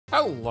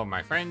Hello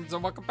my friends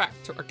and welcome back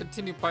to our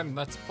continued playing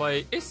Let's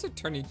Play Ace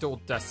Attorney Dual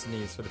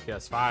Destinies for the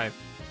PS5.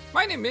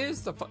 My name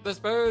is the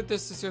FlightlessBird,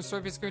 this is your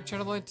Soviet Screen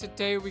channel, and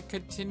today we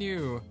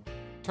continue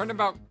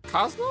Turnabout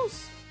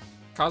Cosmos?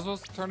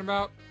 Cosmic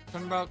Turnabout,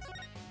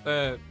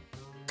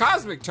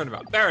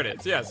 there it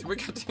is, yes, we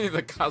continue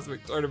the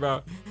Cosmic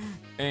Turnabout,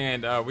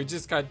 and we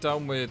just got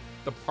done with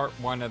the part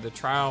 1 of the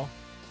trial.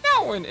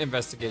 Now we're in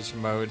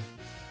investigation mode.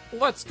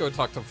 Let's go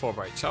talk to Phoenix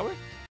Wright, shall we?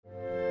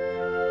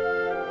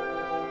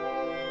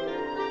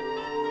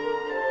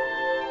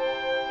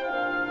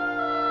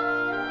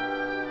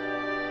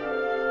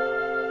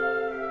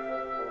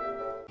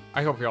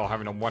 I hope you're all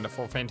having a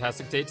wonderful,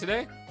 fantastic day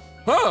today.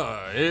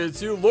 Hi,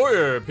 it's you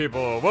lawyer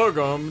people.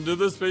 Welcome to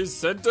the Space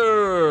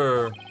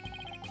Center.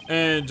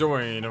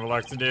 Enjoying a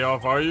relaxing day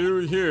off, are you?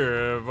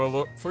 Here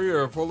for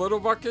a little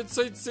bucket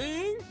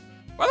sightseeing?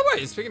 By the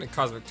way, speaking of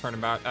Cosmic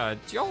Turnabout,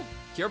 do y'all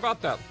hear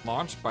about that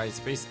launch by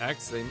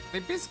SpaceX? They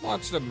basically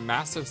launched a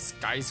massive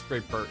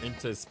skyscraper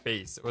into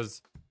space. It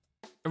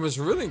was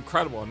really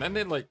incredible, and then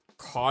they like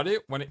caught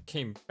it when it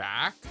came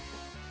back.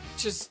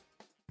 Just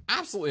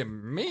absolutely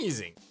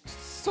amazing.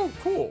 So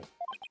cool.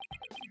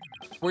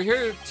 We're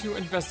here to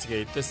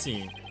investigate the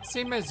scene,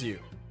 same as you.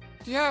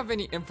 Do you have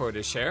any info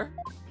to share?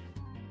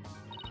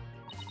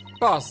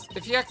 Boss,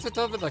 if you act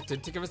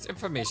elected to give us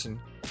information,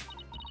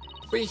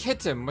 we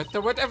hit him with the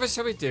whatever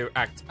shall we do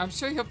act. I'm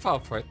sure he'll fall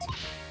for it.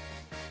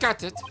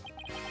 Got it.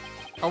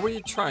 Are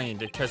we trying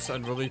to catch the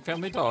unruly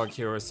family dog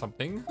here or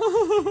something?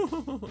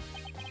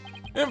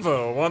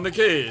 Info on the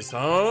case,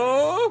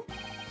 huh?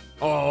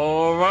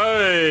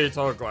 Alright,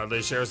 I'll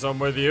gladly share some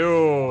with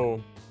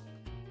you.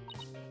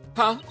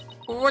 Huh?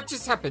 What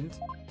just happened?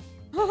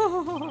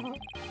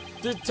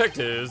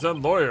 Detectives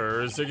and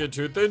lawyers seeking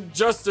truth and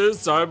justice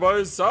side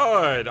by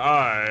side.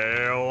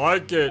 I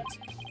like it.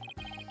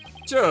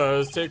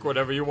 Just take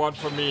whatever you want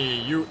from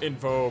me, you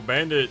info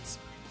bandits.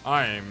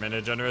 I'm in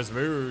a generous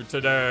mood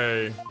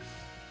today.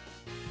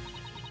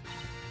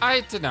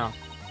 I don't know.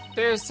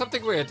 There's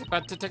something weird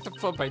about Detective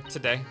Fulbright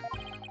today.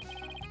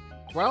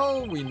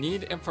 Well, we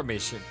need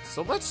information,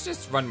 so let's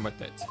just run with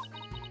it.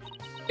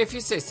 If you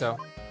say so.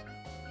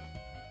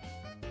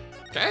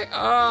 Okay,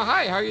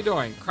 hi, how are you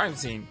doing? Crime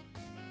scene.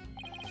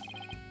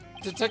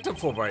 Detective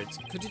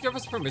Fulbright, could you give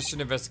us permission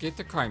to investigate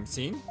the crime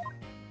scene?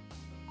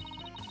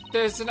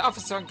 There's an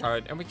officer on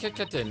guard, and we can't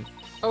get in.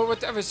 Oh,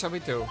 whatever shall we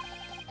do?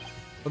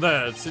 Well,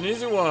 that's an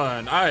easy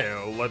one.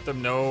 I'll let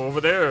them know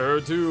over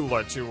there to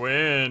let you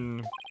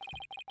in.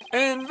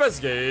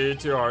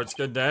 Investigate to your heart's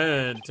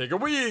content. Take a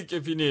week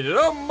if you need it,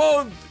 a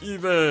month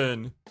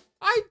even.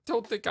 I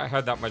don't think I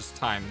had that much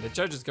time. The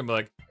judge is gonna be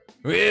like,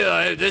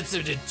 well, that's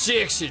an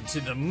objection to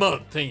the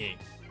month thingy.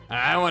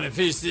 I want to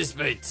finish this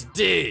by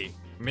today,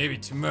 maybe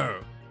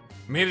tomorrow,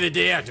 maybe the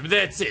day after, but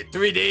that's it.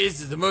 3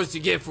 days is the most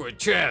you get for a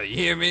trial, you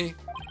hear me?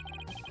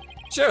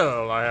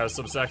 Chill, I have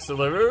some sex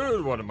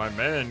delivered. One of my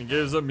men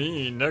gives a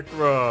mean neck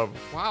rub.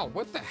 Wow,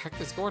 what the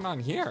heck is going on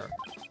here?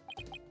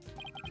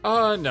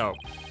 No,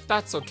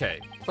 that's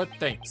okay, but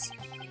thanks.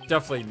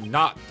 Definitely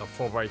not the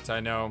Fulbright I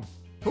know.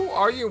 Who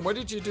are you and what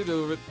did you do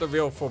to the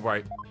real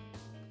Fulbright?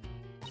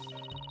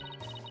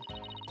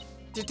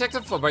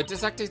 Detective Fulbright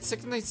is acting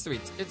sickeningly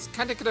sweet. It's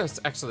kinda gross,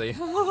 actually.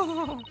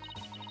 Do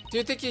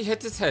you think he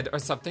hit his head or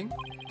something?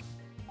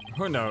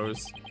 Who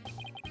knows?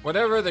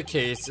 Whatever the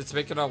case, it's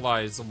making our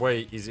lives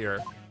way easier.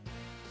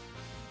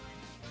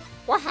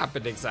 What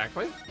happened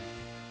exactly?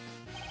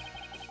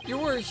 You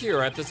were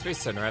here at the Space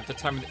Center at the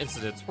time of the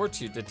incident, weren't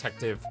you,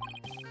 Detective?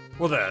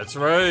 Well, that's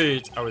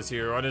right. I was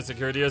here on a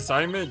security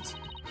assignment.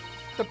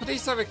 The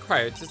police are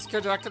required to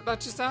secure rocket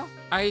launches now?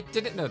 I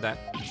didn't know that.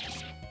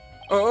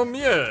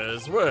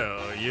 Yes,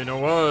 well, you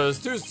know us,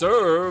 to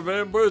serve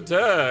and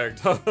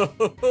protect.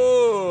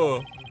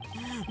 The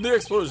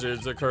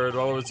explosions occurred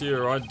while I was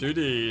here on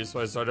duty,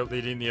 so I started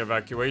leading the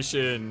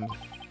evacuation.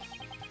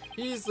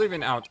 He's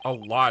leaving out a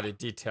lot of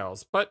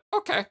details, but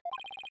okay.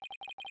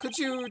 Could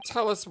you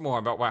tell us more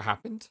about what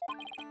happened?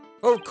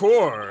 Of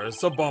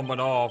course, a bomb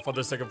went off on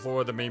the second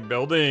floor of the main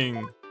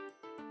building.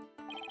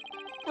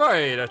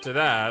 Right after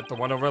that, the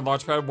one over at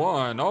Launchpad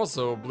 1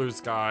 also blew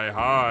sky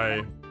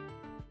high.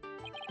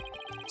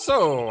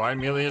 So, I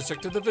merely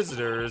instructed the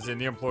visitors and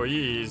the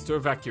employees to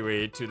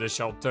evacuate to the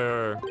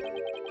shelter.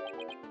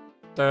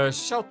 The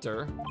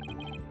shelter?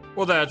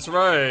 Well, that's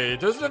right.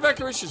 There's an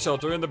evacuation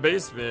shelter in the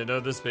basement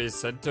of the Space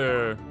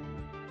Center.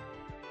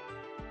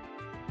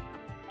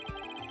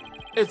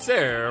 It's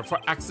there for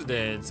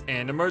accidents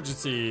and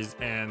emergencies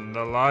and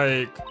the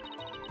like.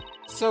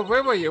 So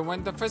where were you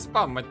when the first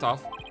bomb went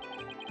off?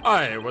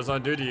 I was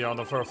on duty on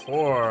the first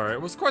floor.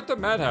 It was quite the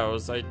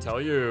madhouse, I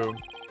tell you.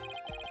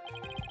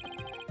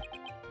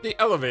 The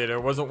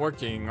elevator wasn't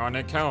working on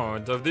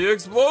account of the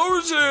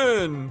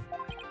explosion!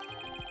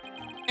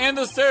 And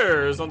the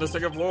stairs on the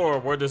second floor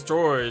were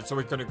destroyed, so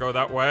we couldn't go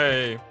that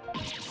way.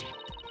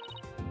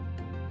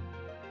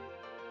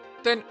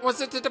 Then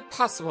wasn't it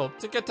impossible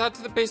to get down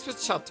to the basement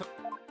shelter?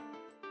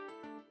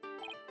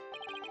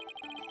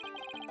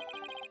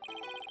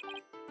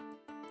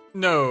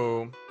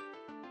 No.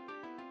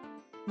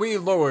 We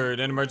lowered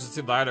an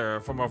emergency ladder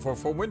from our 4th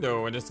floor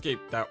window and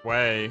escaped that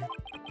way.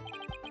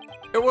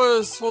 It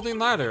was folding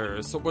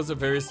ladder, so it wasn't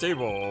very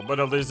stable, but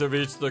at least it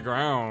reached the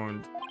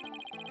ground.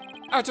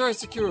 After I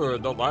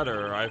secured the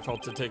ladder, I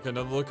felt to take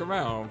another look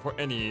around for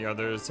any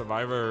other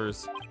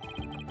survivors.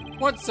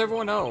 Once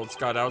everyone else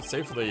got out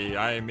safely,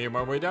 I made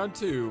my way down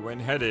too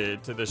and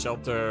headed to the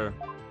shelter.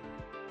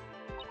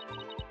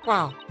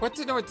 Wow, what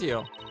an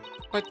ordeal.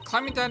 But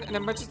climbing down an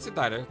emergency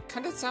ladder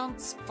kinda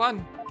sounds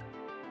fun.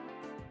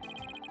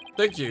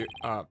 Thank you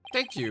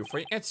for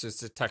your answers,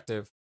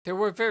 Detective. They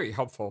were very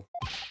helpful.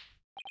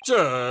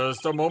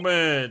 Just a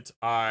moment.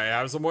 I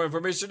have some more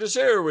information to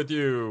share with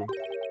you.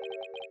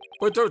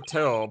 But don't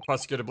tell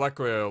Prosecutor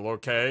Blackwell,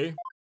 okay?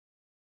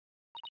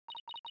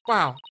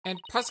 Wow, and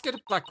Prosecutor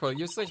Blackwell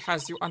usually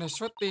has you on a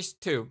short leash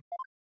too.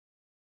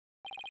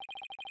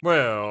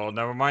 Well,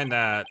 never mind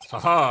that.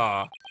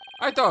 Haha.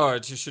 I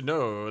thought you should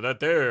know that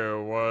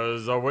there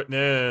was a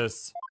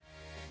witness.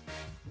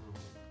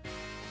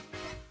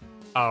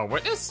 A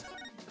witness?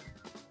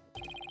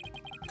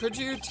 Could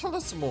you tell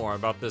us more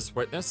about this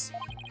witness?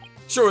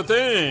 Sure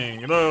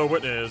thing. The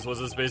witness was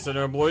a Space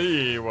Center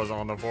employee who was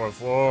on the 4th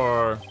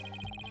floor.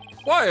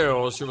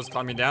 While she was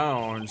climbing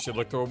down, she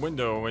looked through a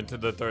window into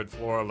the 3rd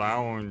floor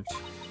lounge.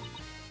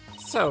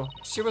 So,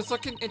 she was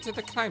looking into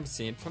the crime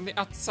scene from the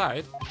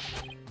outside?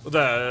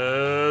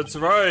 That's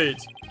right.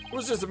 It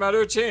was just a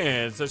matter of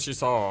chance that she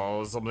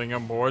saw something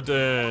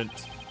important.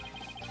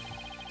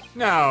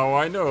 Now,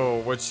 I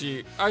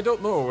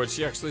don't know what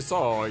she actually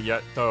saw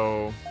yet,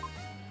 though.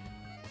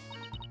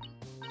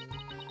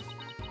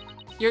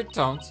 You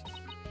don't,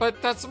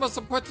 but that's the most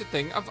important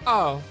thing of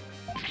all.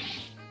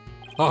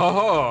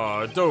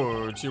 Haha,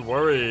 don't you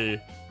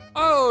worry.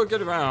 I'll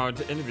get around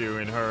to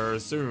interviewing her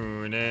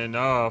soon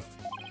enough.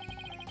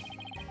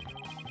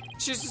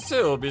 She should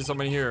still be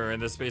someone here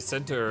in the Space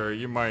Center.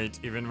 You might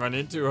even run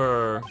into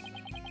her.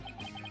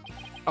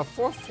 A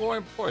 4th floor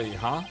employee,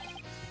 huh?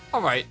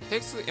 Alright,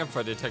 thanks for the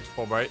info, Detective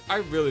Fulbright. I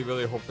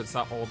really hope it's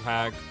not Old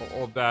Hag or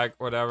Old Bag,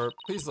 whatever.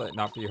 Please let it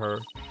not be her.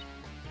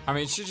 I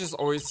mean, she just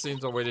always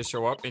seems a way to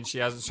show up, and she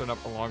hasn't shown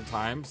up in a long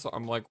time, so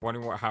I'm like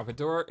wondering what happened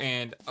to her,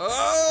 and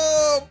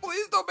oh,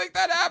 please don't make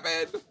that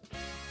happen!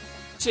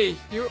 Gee,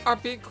 you are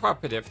being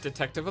cooperative,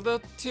 Detective, a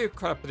little too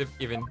cooperative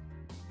even.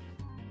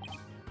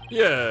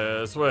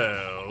 Yes,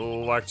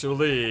 well,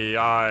 actually,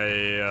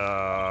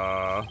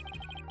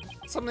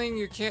 something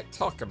you can't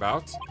talk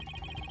about?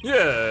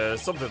 Yeah,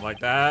 something like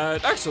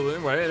that. Actually,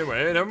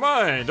 anyway, never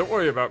mind, don't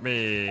worry about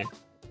me.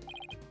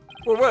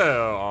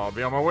 Well, I'll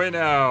be on my way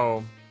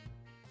now.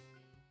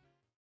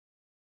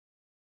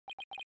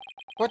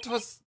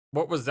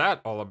 What was that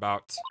all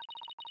about?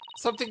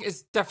 Something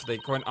is definitely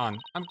going on.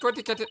 I'm going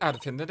to get it out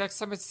of him the next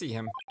time I see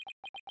him.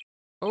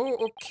 Oh,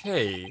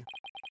 okay.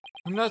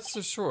 I'm not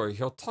so sure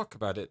he'll talk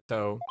about it,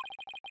 though.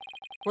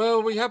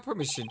 Well, we have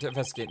permission to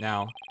investigate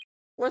now.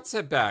 Let's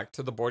head back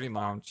to the boarding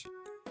lounge.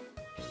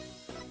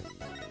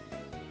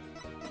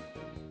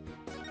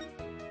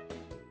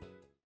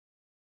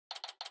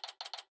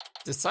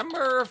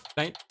 December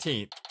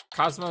 19th,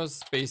 Cosmos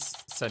Space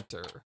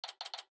Center.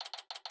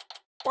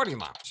 Boarding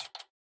lounge.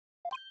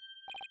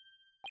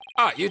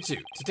 Ah, you two.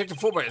 Detective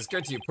Fulbright has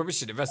granted you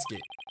permission to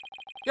investigate.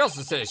 He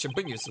also said I should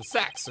bring you some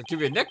snacks, or give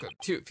you a neck rub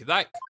too, if you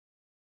like.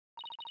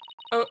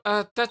 Oh,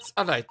 that's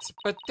alright,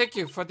 but thank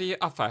you for the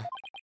offer.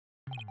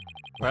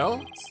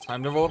 Well, it's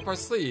time to roll up our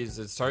sleeves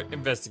and start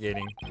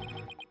investigating.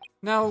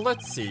 Now,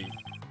 let's see.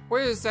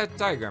 Where is that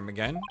diagram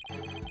again?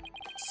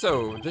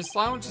 So, this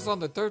lounge is on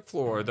the 3rd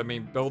floor of the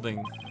main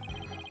building.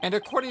 And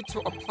according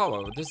to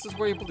Apollo, this is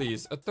where he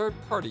believes a 3rd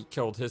party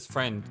killed his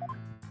friend.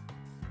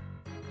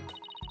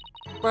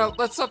 Well,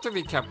 let's stop the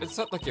recap and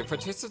start looking for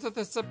traces of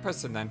this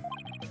person then.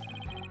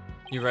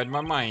 You read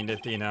my mind,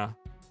 Athena.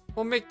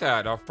 We'll make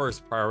that our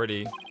first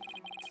priority.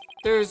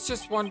 There's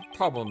just one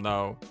problem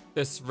though.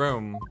 This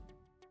room.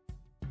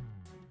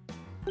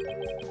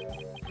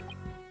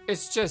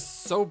 It's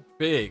just so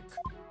big.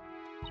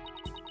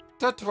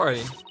 Don't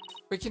worry.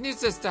 We can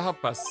use this to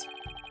help us.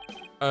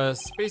 A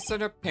Space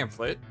Center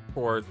pamphlet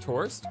for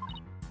tourists?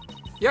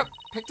 Yep,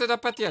 picked it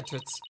up at the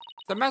entrance.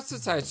 The map's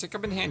inside should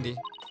come in handy.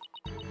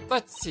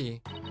 Let's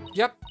see.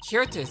 Yep,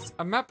 here it is.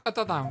 A map of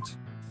the lounge.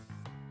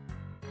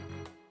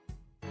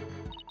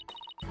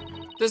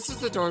 This is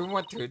the door we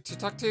went through to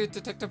talk to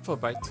Detective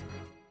Fulbright.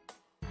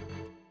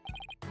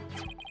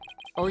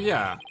 Oh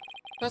yeah,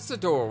 that's the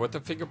door with the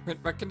fingerprint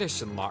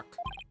recognition lock.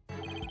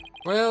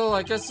 Well,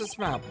 I guess this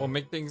map will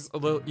make things a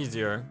little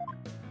easier.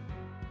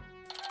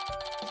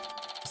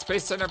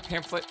 Space Center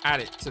pamphlet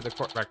added to the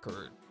court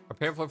record. A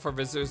pamphlet for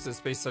visitors to the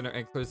Space Center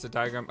includes the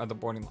diagram of the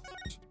boarding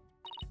lounge.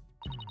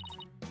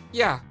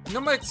 Yeah, no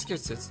more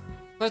excuses.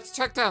 Let's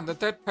track down the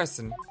 3rd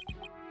person.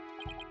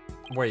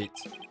 Wait,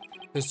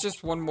 there's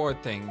just one more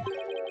thing.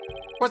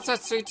 What's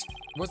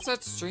that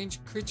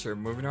strange creature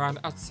moving around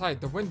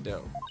outside the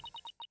window?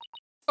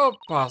 Oh,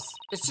 boss,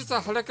 it's just a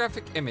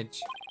holographic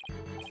image.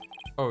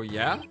 Oh,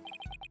 yeah?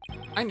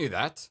 I knew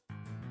that.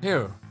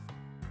 Phew.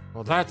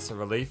 Well, that's a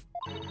relief.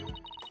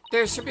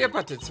 There should be a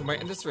button somewhere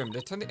in this room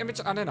to turn the image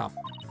on and off.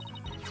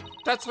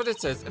 That's what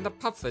it says in the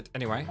pamphlet,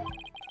 anyway.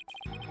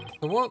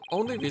 The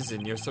only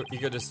reason you're so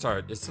eager to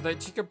start is so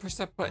that you can push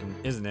that button,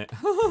 isn't it?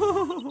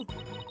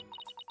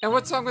 And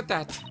what's wrong with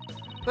that?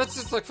 Let's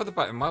just look for the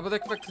button while we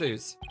look for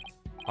clues.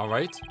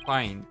 Alright,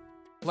 fine.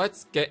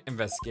 Let's get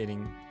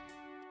investigating.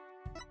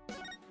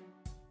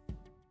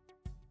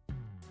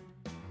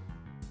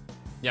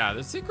 Yeah,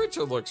 the sea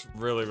creature looks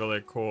really,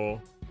 really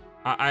cool.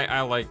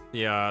 I like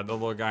the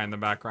little guy in the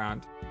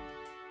background.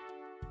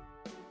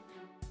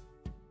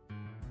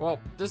 Well,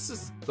 this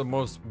is the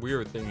most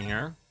weird thing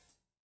here.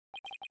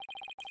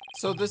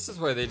 So this is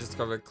where they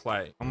discovered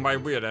clay. And by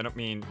weird, I don't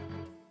mean...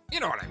 You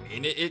know what I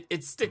mean.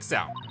 It sticks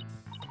out.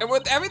 And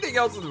with everything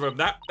else in the room,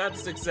 that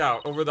sticks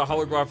out over the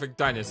holographic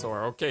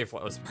dinosaur. Okay,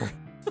 FlightlessBird.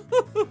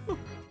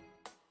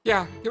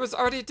 Yeah, he was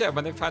already dead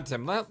when they found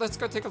him. Let's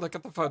go take a look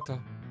at the photo.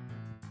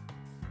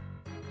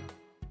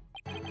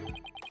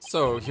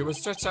 So, he was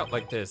stretched out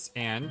like this,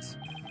 and...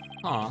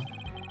 Huh.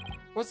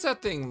 What's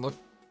that thing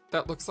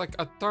that looks like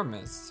a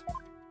thermos?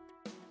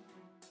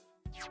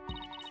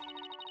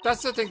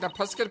 That's the thing that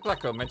Prosecutor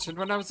Blackwell mentioned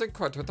when I was in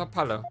court with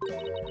Apollo.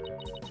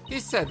 He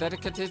said that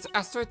it contains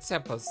asteroid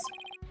samples.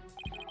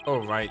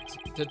 Oh, right.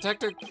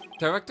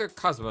 Director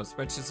Cosmos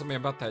mentioned something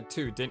about that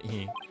too, didn't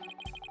he?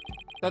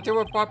 That they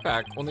were brought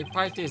back only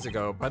 5 days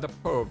ago by the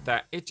probe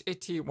that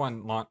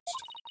HAT-1 launched.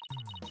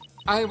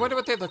 I wonder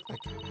what they look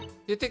like.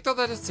 Do you think they'll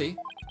let us see?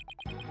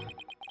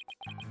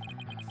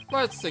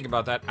 Let's think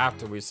about that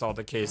after we solve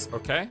the case,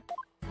 okay?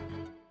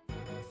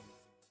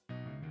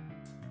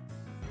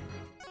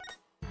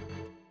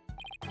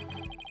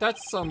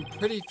 That's some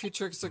pretty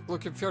futuristic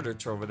looking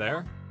furniture over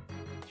there.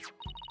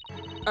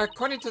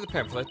 According to the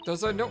pamphlet,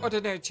 those are no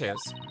ordinary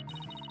chairs.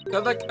 They're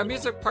like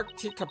amusement park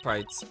teacup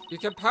rides. You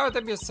can power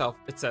them yourself,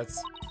 it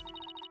says.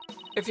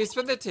 If you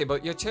spin the table,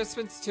 your chair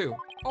spins too.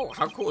 Oh,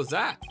 how cool is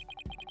that?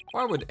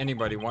 Why would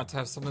anybody want to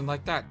have something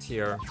like that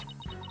here?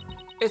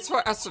 It's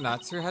for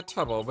astronauts who had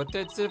trouble with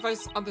their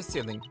device on the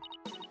ceiling.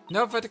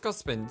 No vertical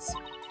spins.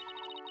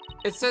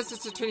 It says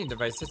it's a training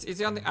device that's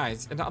easy on the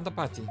eyes and on the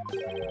body.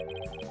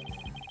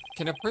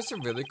 Can a person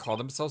really call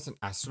themselves an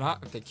astronaut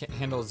if they can't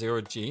handle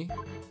 0G?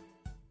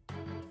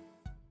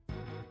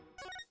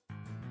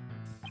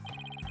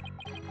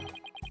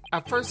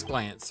 At first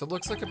glance, it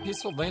looks like a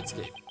peaceful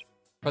landscape.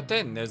 But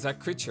then there's that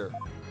creature.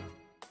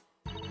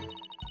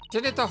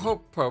 Didn't the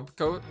Hope probe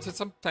go to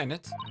some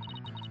planet?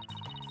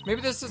 Maybe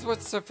this is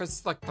what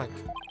surface looked like.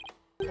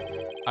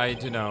 I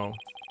don't know.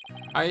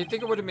 I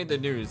think it would have made the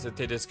news if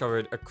they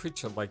discovered a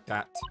creature like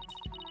that.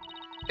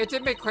 It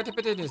did make quite a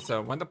bit of news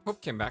though when the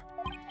Pope came back.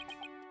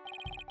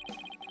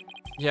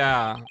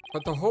 Yeah,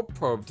 but the Hope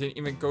probe didn't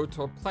even go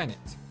to a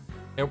planet.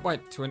 It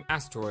went to an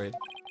asteroid.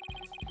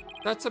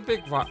 That's a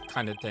big rock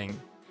kind of thing.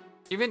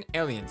 Even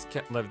aliens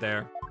can't live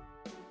there.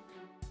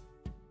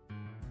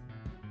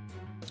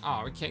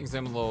 Oh, we can't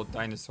examine a little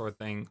dinosaur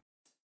thing.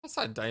 That's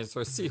not a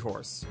dinosaur,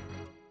 seahorse.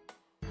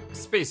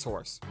 Space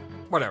horse.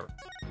 Whatever.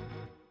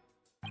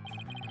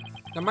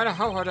 No matter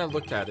how hard I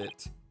look at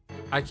it,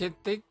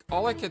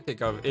 all I can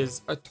think of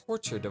is a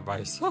torture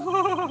device.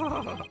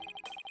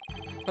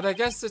 But I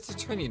guess it's a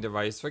training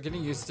device for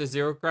getting used to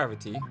zero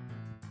gravity.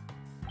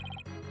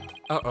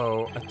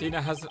 Uh-oh, Athena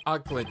has an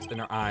odd glint in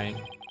her eye.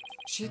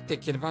 She's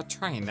thinking about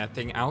trying that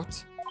thing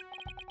out.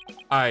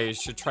 I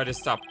should try to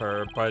stop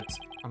her, but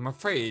I'm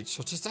afraid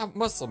she'll just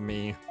outmuscle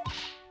me.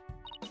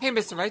 Hey,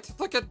 Mr. Wright,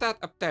 look at that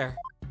up there.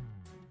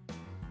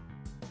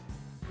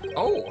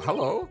 Oh,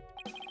 hello.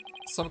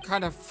 Some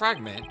kind of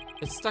fragment.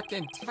 It's stuck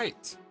in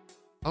tight.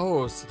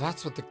 Oh, so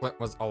that's what the glint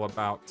was all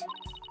about.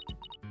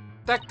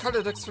 That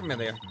color looks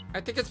familiar.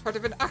 I think it's part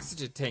of an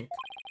oxygen tank.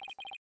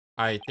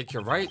 I think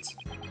you're right.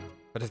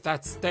 But if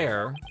that's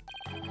there,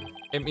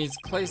 it means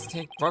Clay's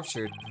tank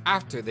ruptured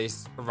after they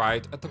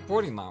arrived at the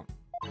boarding lounge.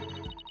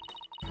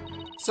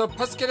 So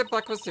Prosecutor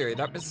Blackwell's theory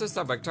that Mr.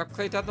 Starbuck dropped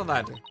Clay down the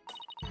ladder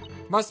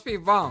must be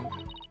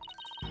wrong.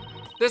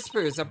 This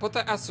proves that both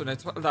the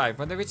astronauts were alive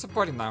when they reached the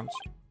boarding lounge.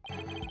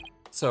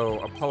 So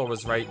Apollo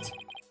was right.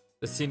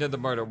 The scene of the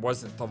murder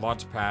wasn't the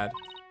launch pad.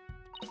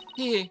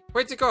 Hee,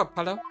 way to go,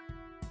 Apollo.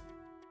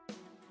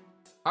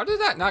 How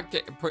did that not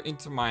get put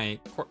into my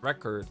court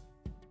record?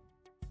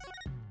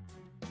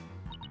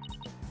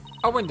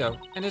 A window,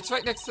 and it's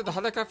right next to the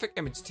holographic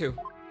image too.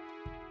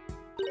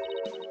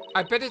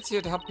 I bet it's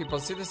here to help people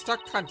see the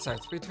stark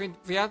contrast between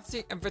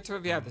reality and virtual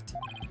reality.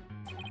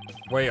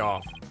 Way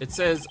off. It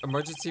says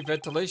emergency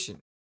ventilation.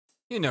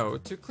 You know,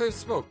 to clear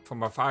smoke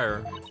from a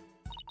fire.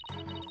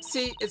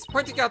 See, it's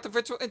pointing out the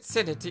virtual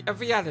insanity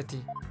of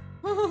reality.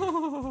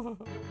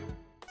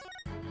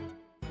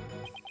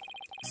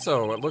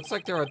 So, it looks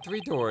like there are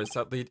 3 doors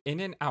that lead in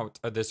and out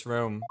of this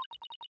room.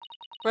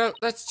 Well,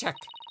 let's check.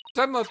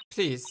 Door mode,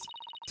 please.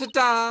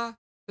 Ta-da!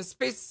 The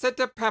Space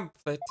Center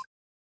pamphlet.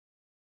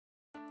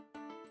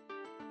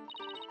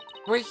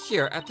 We're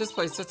here at this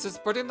place that says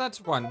boarding lounge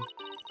 1.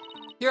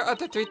 Here are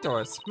the 3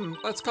 doors.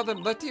 Let's call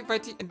them lefty,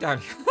 righty, and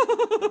downy.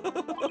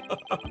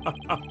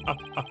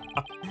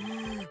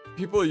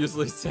 People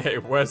usually say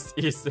west,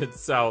 east, and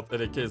south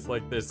in a case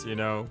like this, you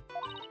know.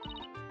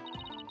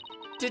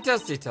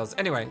 Details.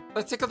 Anyway,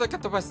 let's take a look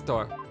at the west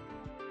door.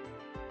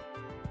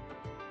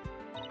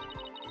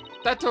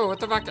 That door with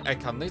the rocket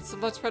icon leads to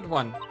Launchpad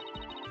 1.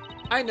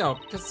 I know,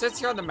 because it says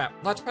here on the map,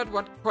 Launchpad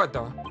 1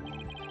 corridor.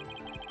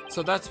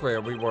 So that's where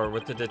we were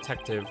with the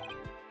detective.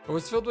 It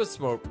was filled with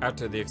smoke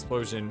after the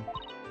explosion.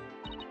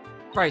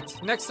 Right,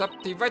 next up,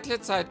 the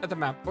right-hand side of the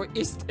map, or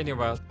east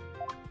anywhere.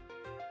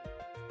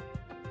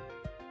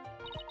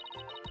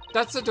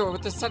 That's the door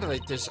with the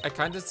satellite dish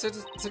icon to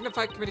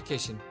signify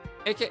communication,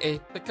 aka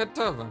the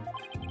control room.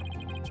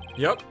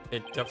 Yep,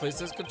 it definitely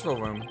says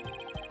control room.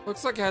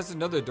 Looks like it has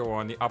another door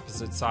on the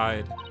opposite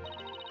side.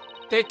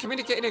 They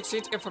communicate and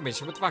exchange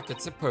information with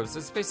rockets and probes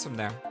in space from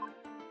there.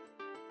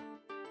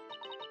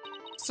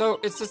 So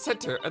it's the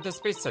center of the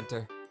space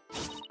center.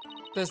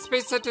 The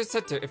space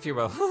center, if you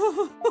will.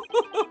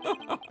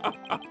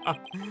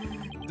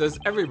 Does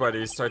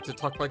everybody start to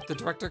talk like the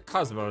director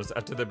Cosmos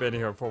after they've been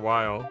here for a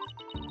while?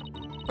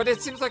 But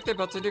it seems like they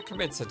built a new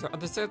command center on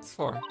the 7th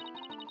floor.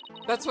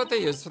 That's what they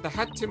used for the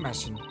Hat 2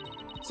 mission.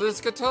 So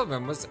this control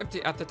room was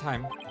empty at the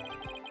time.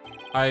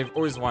 I've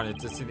always wanted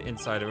to see the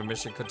inside of a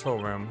mission control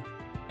room.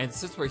 And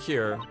since we're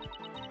here,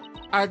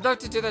 I'd love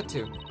to do that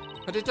too.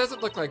 But it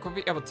doesn't look like we'll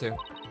be able to.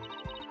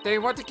 They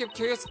want to keep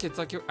curious kids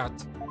like you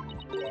out.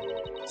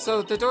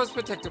 So the door is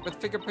protected with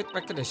fingerprint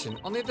recognition.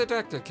 Only the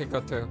director can go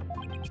through.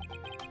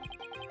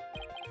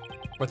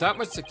 With that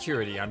much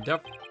security, I'm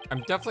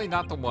definitely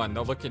not the one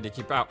they're looking to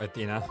keep out,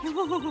 Athena.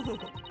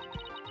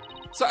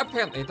 So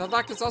apparently, the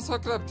lock is also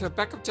hooked up to a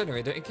backup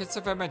generator in case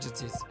of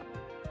emergencies.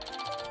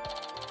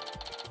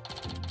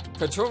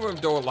 Control room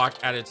door lock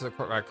added to the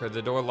court record.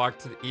 The door locked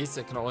to the east,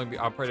 it can only be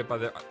operated by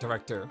the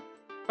director.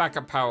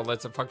 Backup power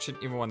lets it function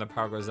even when the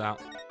power goes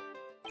out.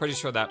 Pretty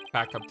sure that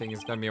backup thing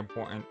is gonna be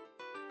important.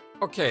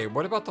 Okay,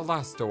 what about the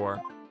last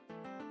door?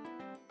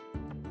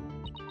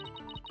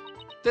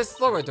 This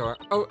lower door,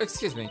 oh,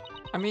 excuse me.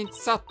 I mean,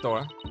 south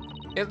door.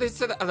 It leads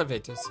to the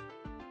elevators.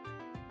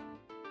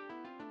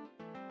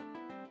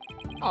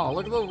 Oh,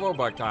 look at the little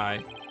robot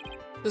guy.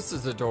 This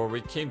is the door we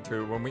came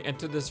through when we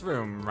entered this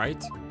room,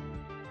 right?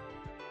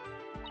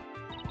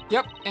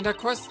 Yep, and of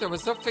course there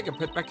was no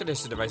fingerprint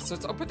recognition device, so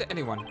it's open to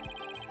anyone.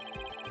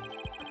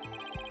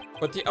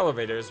 But the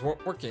elevators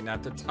weren't working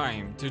at the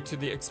time due to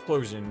the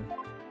explosion.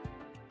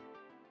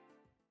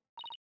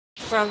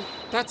 Well,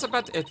 that's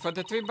about it for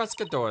the 3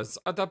 Musketeers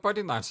of the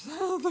boarding lounge.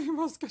 3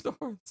 Musketeers.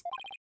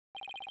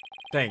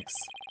 Thanks.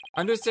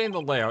 Understanding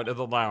the layout of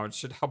the lounge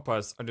should help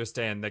us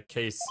understand the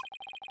case.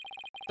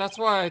 That's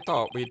why I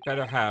thought we'd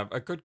better have a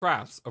good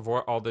grasp of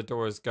where all the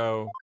doors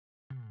go.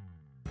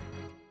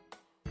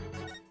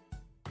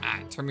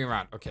 Turn me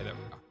around. Okay, there we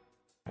go.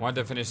 I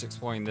wanted to finish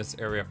exploring this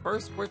area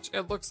first, which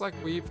it looks like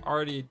we've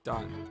already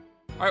done.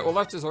 Alright, well,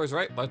 left is always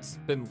right. Let's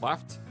spin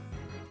left.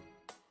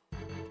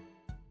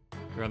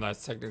 Even though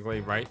that's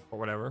technically right, or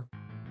whatever.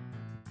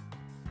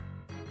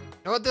 You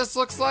know what this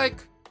looks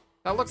like?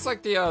 That looks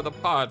like the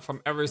pod from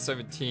Ever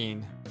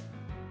 17.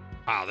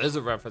 Wow, there's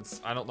a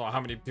reference. I don't know how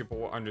many people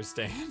will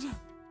understand.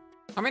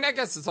 I mean, I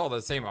guess it's all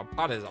the same. A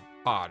pod is a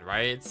pod,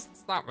 right? It's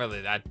not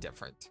really that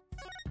different.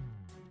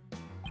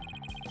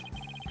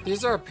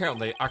 These are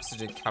apparently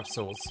oxygen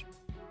capsules.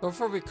 They're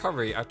for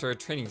recovery after a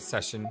training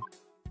session.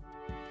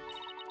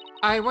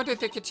 I wonder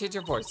if they could change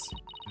your voice.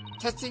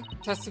 Testing.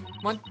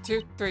 1,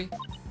 2, 3.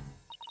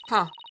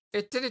 Huh,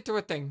 it didn't do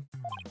a thing.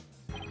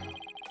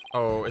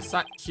 Oh, it's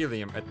not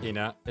helium,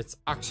 Athena. It's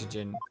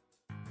oxygen.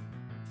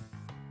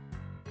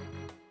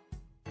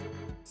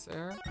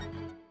 Sarah?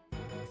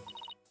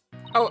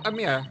 Oh,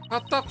 Amir, how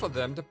thoughtful of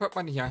them to put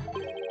one here.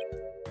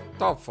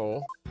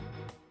 Thoughtful?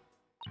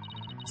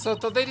 So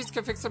the ladies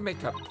can fix their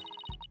makeup.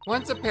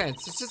 One's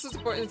appearance is just as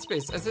important in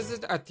space as is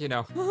in Earth, you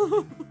know.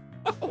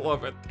 I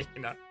love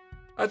Athena.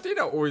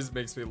 Athena always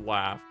makes me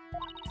laugh.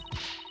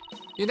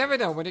 You never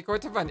know when you're going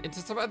to run into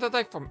some other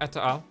life form after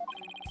all.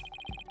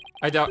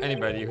 I doubt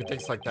anybody who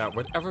thinks like that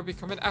would ever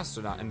become an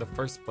astronaut in the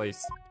first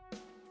place.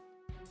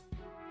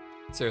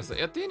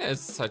 Seriously, Athena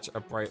is such a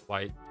bright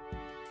light.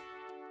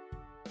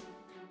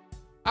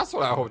 That's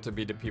what I hope to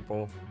be to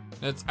people.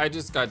 I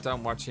just got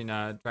done watching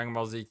Dragon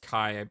Ball Z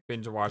Kai. I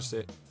binge watched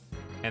it.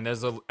 And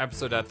there's an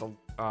episode at the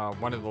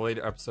one of the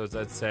later episodes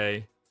that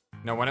say,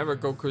 you know, whenever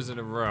Goku's in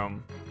a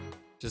room,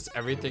 just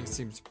everything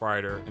seems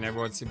brighter and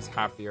everyone seems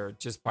happier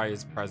just by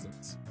his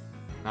presence.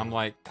 And I'm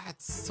like,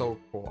 that's so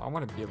cool. I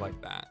want to be like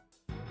that.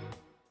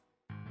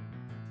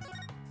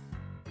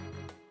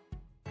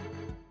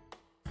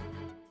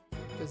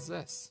 What is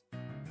this?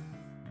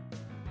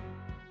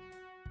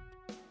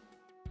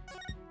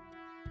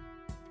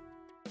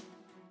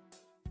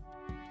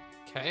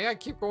 Okay, I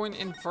keep going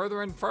in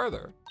further and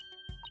further.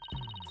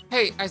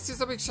 Hey, I see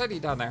something shiny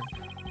down there.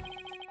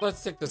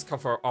 Let's take this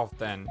cover off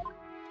then.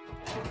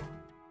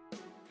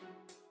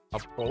 A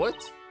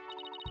bullet?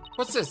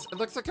 What's this? It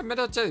looks like a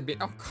metal jelly bean.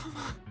 Oh, come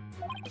on.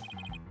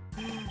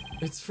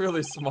 It's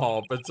really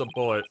small, but it's a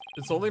bullet.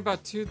 It's only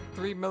about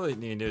 2-3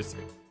 millimeters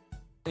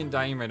in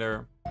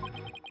diameter.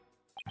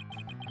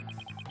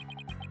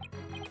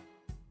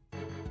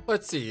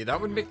 Let's see, that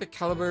would make the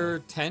caliber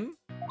 10?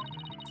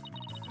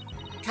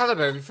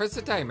 Caliber refers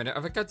to diameter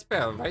of a gun's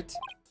barrel, right?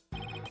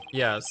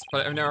 Yes,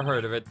 but I've never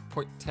heard of a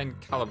 .10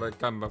 caliber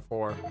gun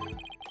before.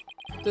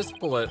 This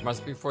bullet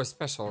must be for a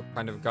special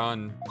kind of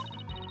gun.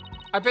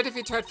 I bet if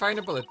you tried firing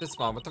a bullet this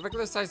small with a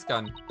regular sized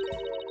gun,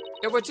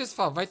 it would just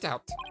fall right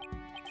out.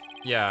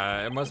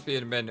 Yeah, it must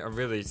have been a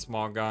really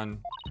small gun.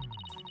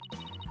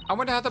 I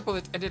wonder how the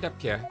bullet ended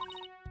up here.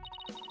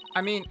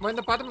 I mean, we're in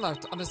the bottom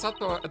left on the south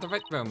door of the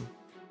right room,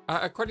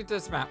 according to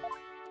this map.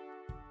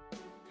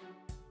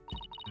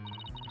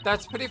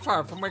 That's pretty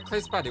far from where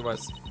Clay's body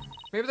was.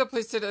 Maybe the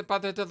police didn't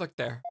bother to look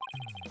there.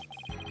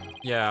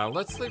 Yeah,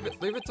 let's leave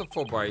it to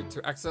Fulbright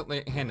to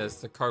accidentally hand us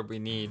the card we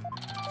need.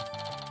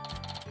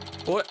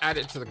 Bullet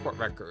added to the court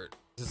record.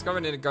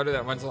 Discovered in a gutter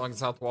that runs along the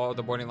south wall of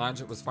the boarding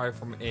lounge. It was fired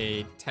from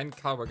a 10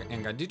 caliber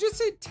handgun. Did you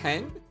say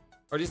 10?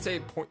 Or did you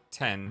say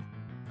 .10?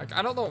 Like,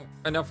 I don't know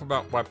enough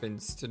about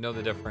weapons to know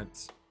the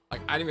difference.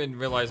 Like, I didn't even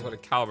realize what a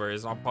caliber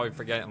is. I'll probably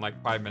forget it in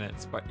like 5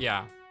 minutes, but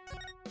yeah.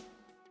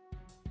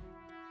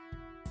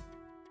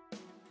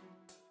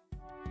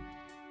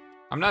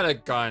 I'm not a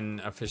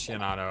gun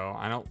aficionado.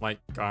 I don't like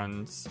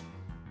guns.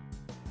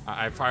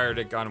 I fired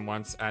a gun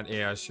once at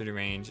a shooting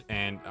range,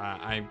 and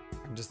I'm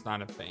just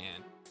not a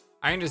fan.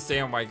 I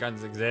understand why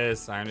guns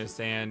exist. I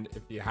understand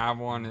if you have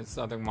one, there's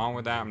nothing wrong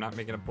with that. I'm not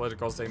making a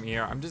political statement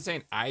here. I'm just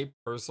saying I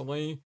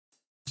personally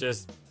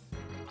just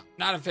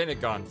not a fan of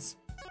guns.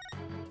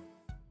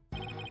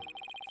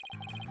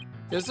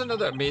 Here's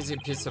another amazing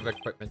piece of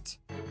equipment.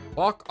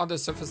 Walk on the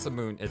surface of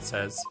the moon, it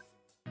says.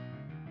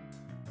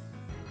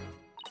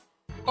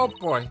 Oh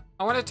boy,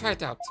 I want to try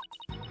it out.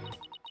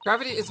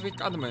 Gravity is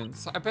weak on the moon,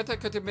 so I bet I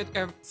could do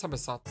mid-air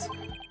somersaults.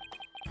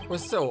 We're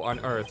still on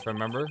Earth,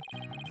 remember?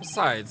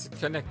 Besides,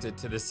 connected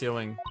to the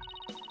ceiling.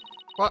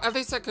 Well, at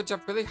least I could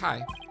jump really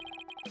high.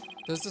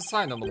 There's a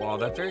sign on the wall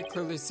that very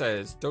clearly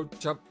says, don't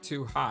jump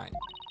too high.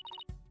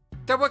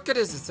 Then what good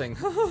is this thing?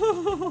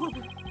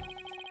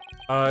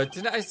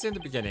 Didn't I say in the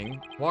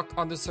beginning, walk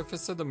on the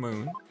surface of the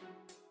moon?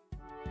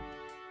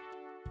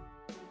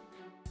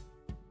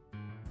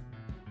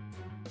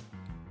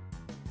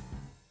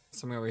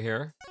 Something over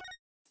here.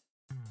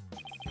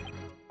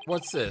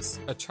 What's this?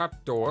 A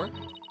trap door?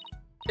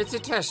 It's a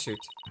trash chute.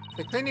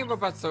 The cleaning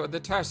robots throw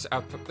the trash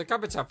out, the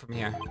garbage out from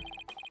here.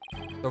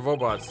 The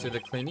robots do the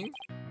cleaning?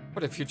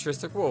 What a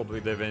futuristic world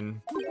we live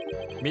in.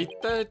 Meet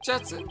the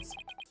Jetsons.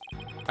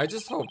 I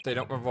just hope they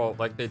don't revolt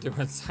like they do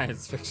in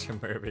science fiction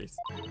movies.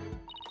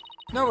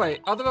 No way,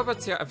 all the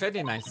robots here are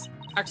very nice.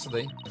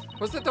 Actually,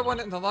 was it the one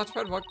in the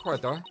Launchpad 1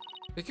 corridor?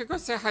 We could go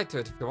say hi to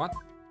it if you want.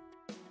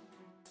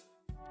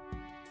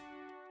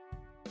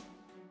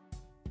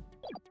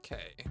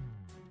 Okay.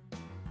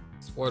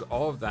 Explored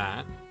all of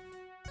that.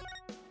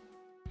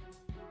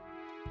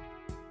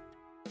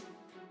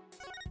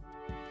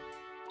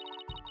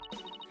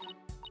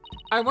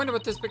 I wonder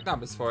what this big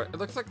knob is for. It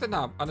looks like the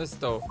knob on a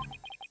stove.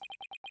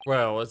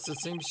 Well, it's the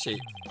same shape,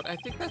 but I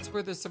think that's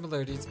where the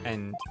similarities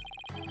end.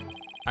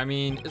 I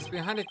mean, it's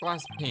behind a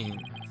glass pane.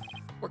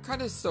 What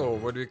kind of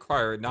stove would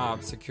require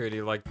knob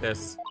security like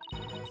this?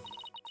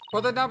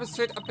 Well, the knob is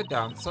straight up and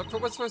down, so if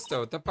it was for a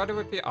stove, the butter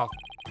would be off.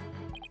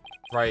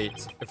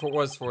 Right, if it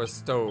was for a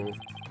stove.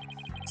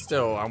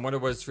 Still, I wonder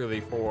what it's really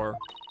for.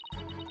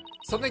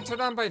 Something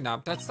turned on by a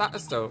knob, that's not a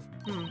stove.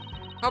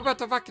 How about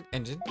the rocket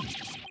engine?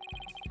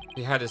 If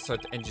you had to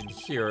start the engine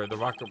here, the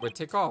rocket would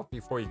take off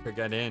before you could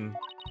get in.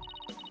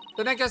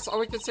 Then I guess all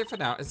we can say for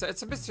now is that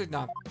it's a mystery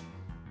knob.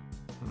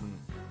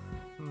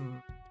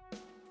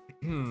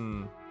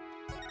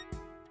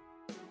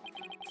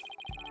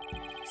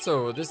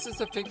 So, this is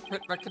a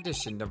fingerprint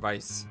recognition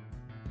device.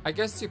 I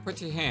guess you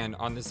put your hand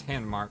on this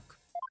hand mark.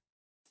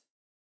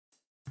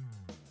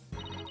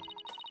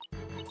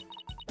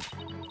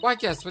 Well, I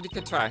guess what you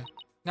could try.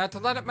 Now to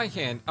line up my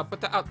hand up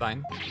with the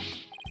outline.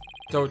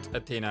 Don't,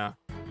 Athena.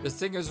 This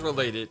thing is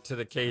related to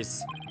the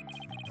case.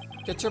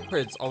 Get your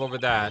prints all over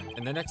that,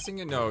 and the next thing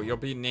you know, you'll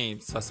be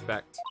named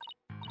suspect.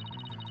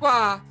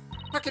 Wow!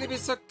 How can it be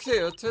so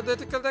clear to a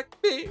little girl like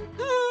me?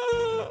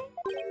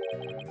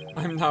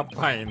 I'm not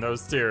buying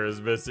those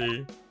tears,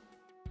 Missy.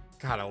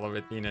 God, I love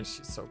Athena.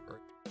 She's so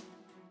great.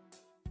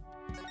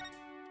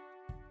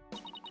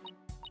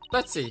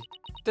 Let's see.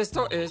 This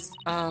door is,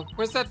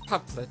 where's that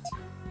pamphlet?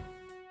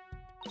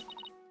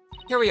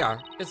 Here we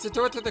are. It's the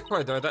door to the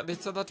corridor that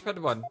leads to Launchpad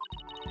 1.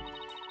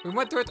 We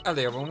went through it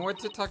earlier when we went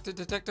to talk to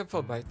Detective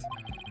Fulbright.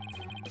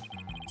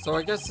 So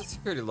I guess the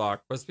security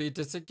lock must be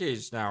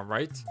disengaged now,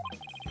 right?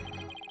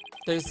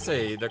 They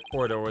say the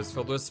corridor was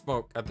filled with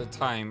smoke at the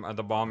time of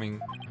the bombing.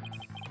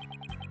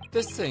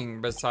 This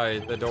thing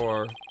beside the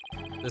door,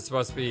 this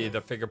must be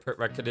the fingerprint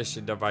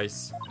recognition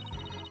device.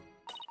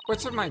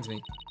 Which reminds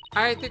me,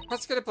 I think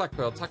Prosecutor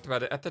Blackwell talked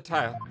about it at the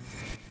trial.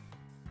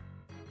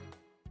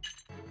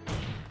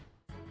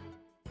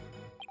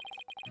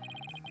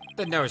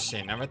 The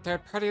notion of a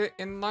third party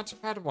in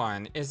Launchpad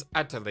 1 is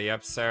utterly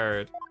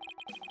absurd.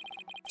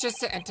 Just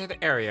to enter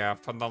the area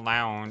from the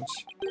lounge,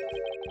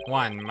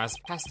 one must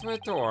pass through a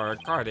door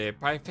guarded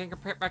by a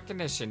fingerprint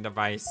recognition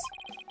device.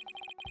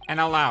 And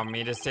allow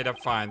me to state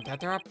up front that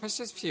there are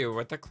precious few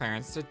with the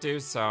clearance to do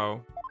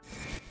so.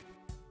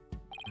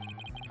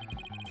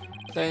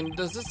 Then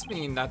does this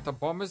mean that the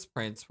bomber's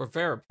prints were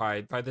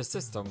verified by the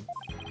system?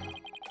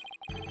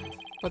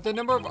 But the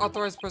number of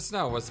authorized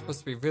personnel was supposed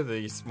to be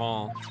really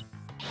small.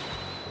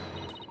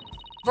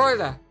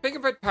 Voila!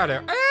 Fingerprint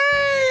powder! Hey!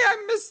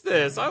 I missed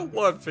this! I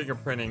love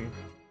fingerprinting.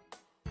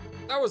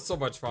 That was so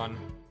much fun.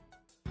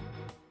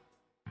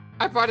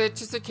 I bought it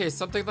just in case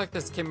something like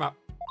this came up.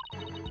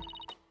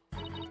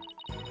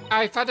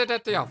 I found it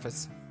at the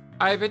office.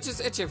 I've been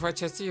just itching for a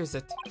chance to use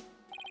it.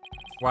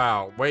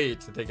 Wow, way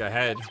to think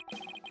ahead.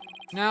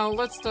 Now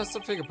let's test the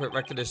fingerprint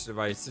recognition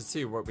device to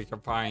see what we can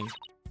find.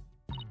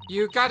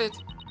 You got it.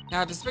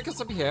 Now just pick us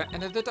up here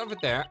and a little over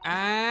there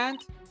and...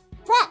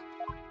 Whoa!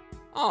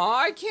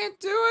 Aw, I can't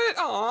do it.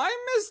 Aw,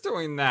 I miss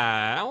doing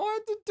that. I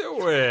wanted to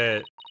do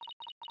it.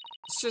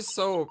 It's just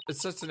so,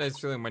 it's such a nice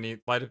feeling when you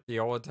light up the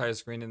whole entire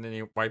screen and then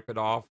you wipe it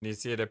off and you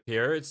see it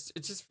appear. It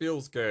just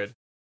feels good.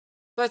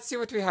 Let's see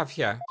what we have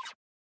here.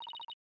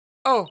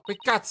 Oh, we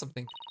got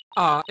something.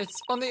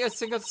 It's only a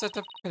single set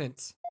of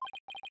prints.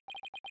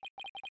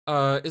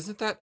 Isn't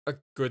that a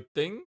good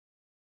thing?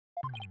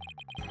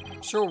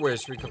 Sure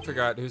wish we could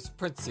figure out whose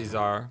prints these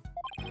are.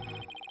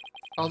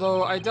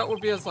 Although I doubt we'll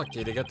be as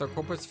lucky to get the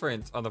culprit's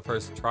prints on the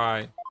first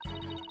try.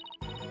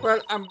 Well,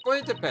 I'm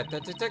going to bet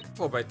that Detective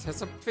Fulbright has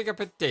some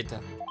fingerprint data.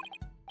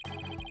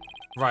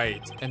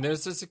 Right, and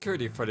there's the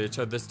security footage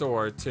of this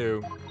door,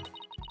 too.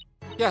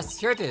 Yes,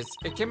 here it is.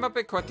 It came up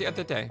in court the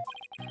other day.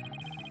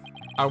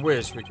 I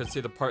wish we could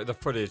see the part of the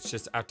footage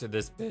just after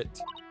this bit.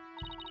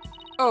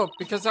 Oh,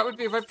 because that would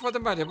be right before the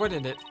murder,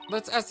 wouldn't it?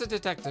 Let's ask the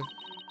detective.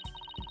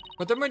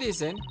 When the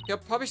murder's in, he'll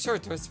probably show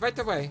it to us right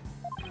away.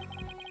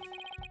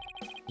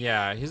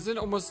 Yeah, he's in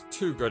almost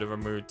too good of a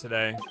mood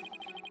today.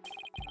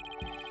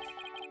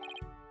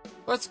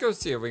 Let's go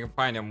see if we can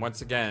find him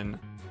once again.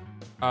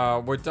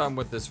 We're done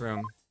with this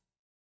room.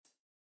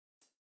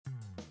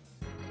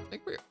 I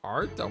think we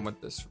are done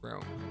with this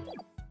room.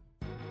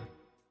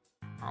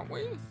 Aren't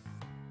we?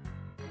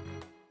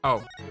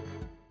 Oh.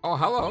 Oh,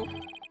 hello.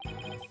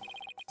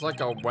 It's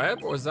like a web,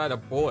 or is that a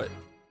bullet?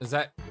 Is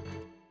that,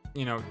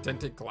 you know,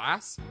 tinted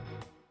glass?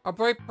 A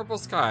bright purple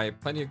sky,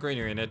 plenty of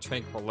greenery, and a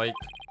tranquil lake.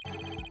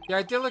 The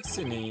idyllic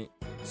scene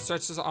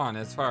stretches on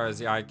as far as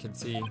the eye can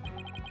see.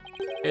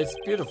 It's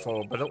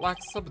beautiful, but it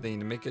lacks something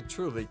to make it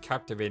truly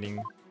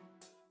captivating.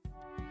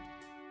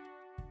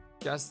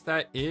 Guess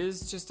that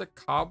is just a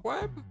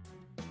cobweb?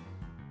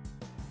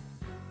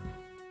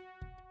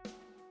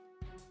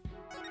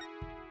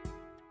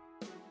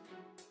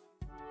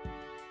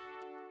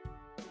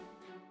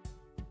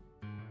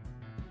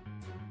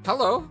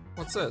 Hello?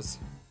 What's this?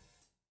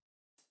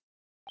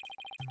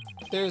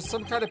 There's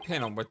some kind of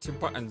panel with 2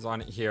 buttons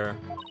on it here.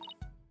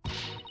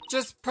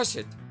 Just push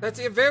it. That's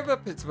the invariable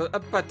principle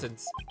of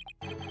buttons.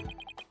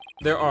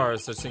 There are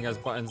such things as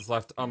buttons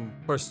left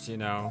unpushed, you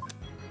know.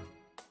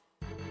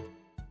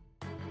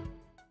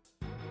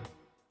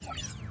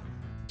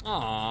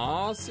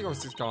 Aww,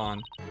 Seahorse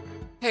gone.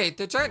 Hey,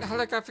 the giant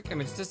holographic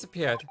image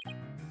disappeared.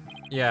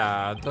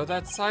 Yeah, though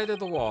that side of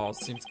the wall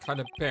seems kind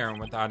of barren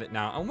without it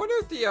now. I wonder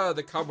if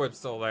the cobweb's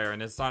still there,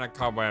 and it's not a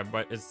cobweb,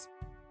 but it's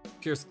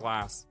pierced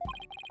glass.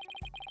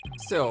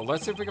 Still,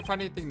 let's see if we can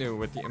find anything new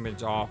with the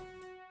image off.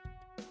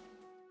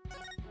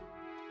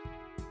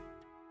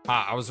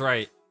 Ah, I was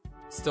right.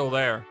 Still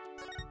there.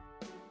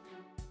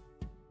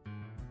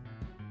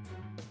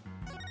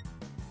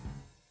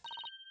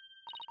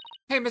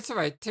 Hey, Mr.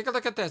 Wright, take a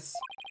look at this.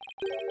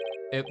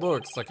 It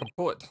looks like a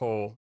bullet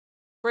hole.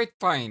 Great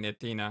find,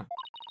 Athena.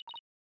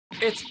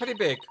 It's pretty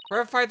big.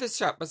 Whoever fired this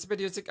shot must have been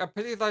using a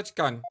pretty large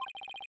gun.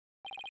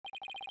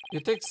 You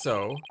think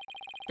so?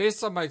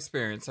 Based on my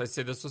experience, I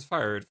say this was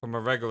fired from a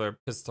regular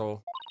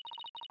pistol.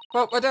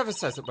 Well, whatever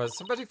says it was,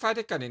 somebody fired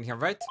a gun in here,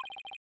 right?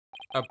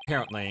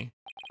 Apparently.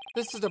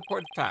 This is an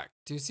important fact.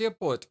 Do you see a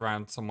bullet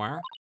around somewhere?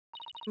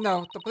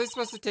 No, the police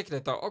must have taken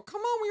it though. Oh,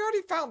 come on, we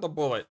already found the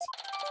bullet.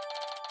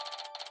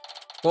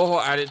 Bullet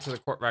hole added to the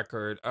court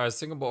record. A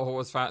single bullet hole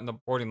was found in the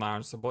boarding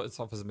lounge. The bullet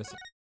itself is missing.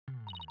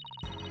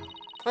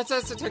 Let's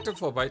ask Detective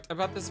Fulbright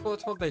about this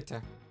bullet hole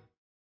later.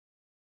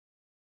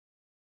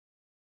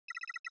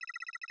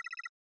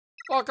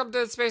 Welcome to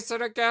the Space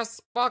Center, guests.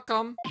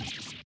 Welcome.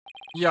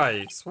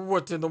 Yikes,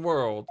 what in the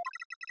world?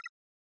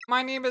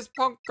 My name is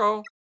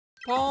Ponko.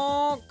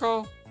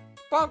 Ponko.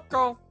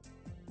 Ponko.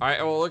 Alright,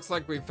 well, it looks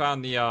like we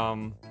found the,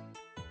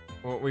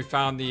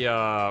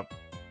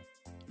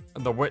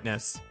 the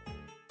witness.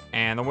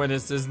 And the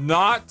witness is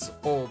not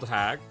Old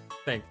Hag,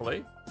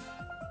 thankfully.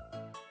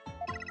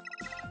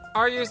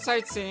 Are you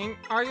sightseeing?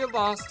 Are you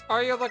lost?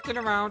 Are you looking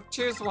around?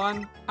 Choose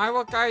one. I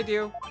will guide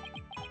you.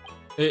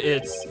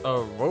 It's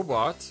a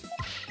robot.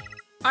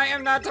 I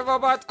am not a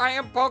robot. I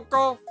am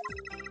Ponko.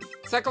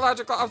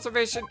 Psychological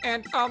observation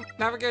and,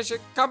 navigation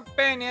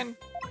companion.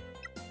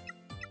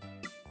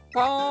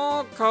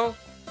 Ponko.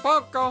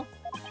 Ponko.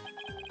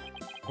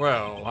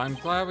 Well, I'm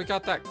glad we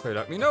got that cleared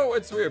up. You know,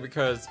 it's weird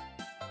because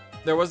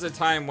there was a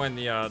time when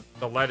the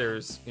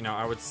letters, you know,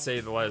 I would say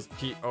the letters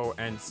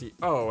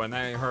P-O-N-C-O, and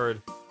I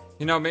heard,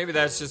 you know, maybe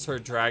that's just her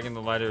dragging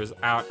the letters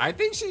out. I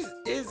think she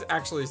is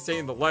actually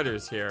saying the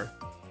letters here.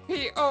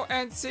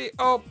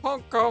 P-O-N-C-O,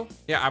 Ponko.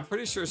 Yeah, I'm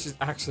pretty sure she's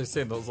actually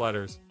saying those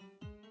letters.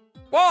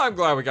 Well, I'm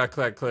glad we got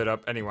that cleared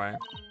up anyway.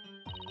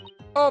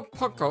 Oh,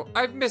 Ponko,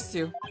 I've missed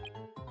you.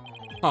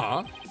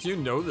 Huh? Do you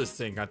know this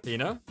thing,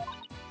 Athena?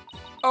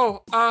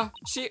 Oh,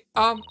 she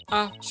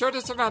showed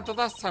us around the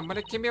last time when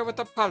I came here with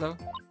Apollo.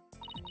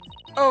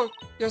 Oh,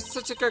 you're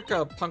such a good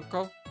girl,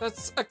 Ponko.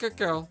 That's a good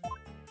girl.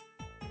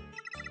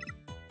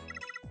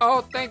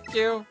 Oh, thank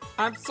you.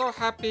 I'm so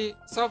happy.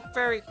 So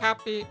very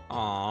happy.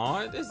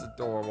 Aw, it is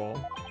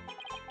adorable.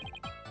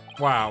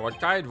 Wow, a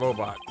guide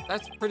robot.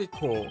 That's pretty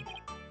cool.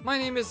 My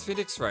name is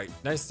Phoenix Wright.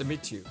 Nice to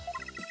meet you.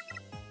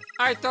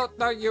 I don't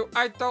know you.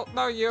 I don't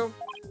know you.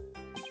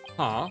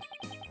 Huh?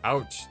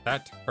 Ouch,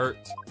 that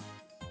hurt.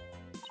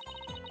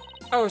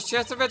 Oh, she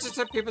has to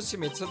register people she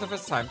meets for the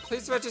first time.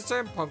 Please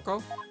register in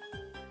Ponko.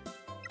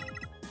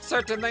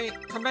 Certainly.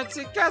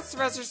 Commencing guest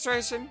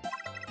registration.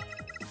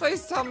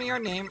 Please tell me your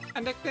name.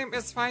 A nickname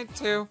is fine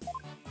too.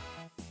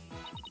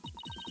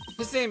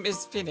 His name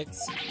is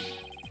Phoenix.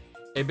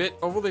 A bit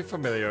overly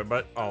familiar,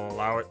 but I'll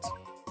allow it.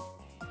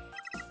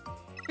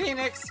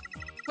 Phoenix,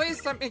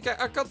 please let me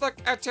get a good look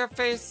at your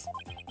face.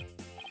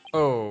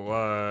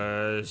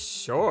 Oh,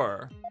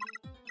 sure.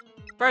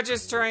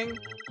 Registering.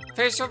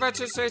 Facial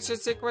registration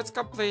sequence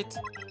complete.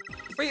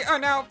 We are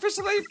now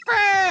officially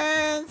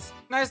friends!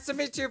 Nice to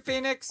meet you,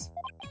 Phoenix.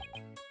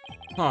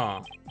 Huh.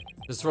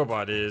 This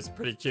robot is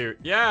pretty cute.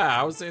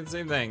 Yeah, I was saying the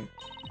same thing.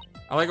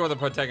 I like it when the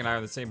protagonist and I are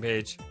on the same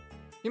page.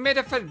 You made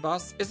a friend,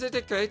 boss. Isn't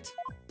it great?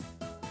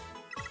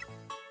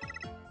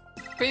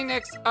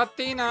 Phoenix,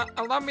 Athena,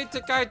 allow me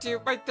to guide you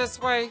right this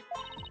way.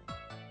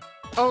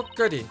 Oh,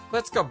 goody.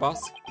 Let's go,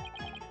 boss.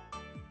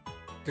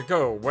 Could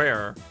go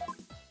where?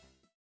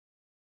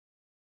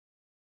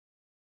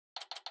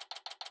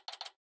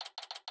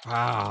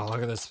 Wow,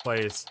 look at this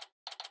place.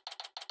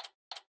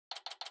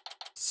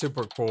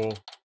 Super cool.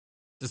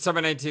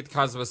 December 19th,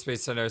 Cosmos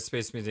Space Center,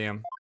 Space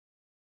Museum.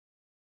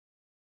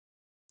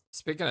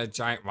 Speaking of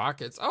giant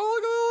rockets, oh,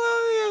 look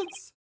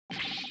at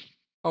the aliens!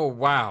 Oh,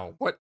 wow.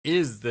 What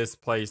is this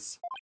place?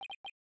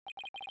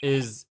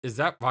 Is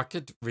that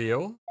rocket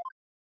real?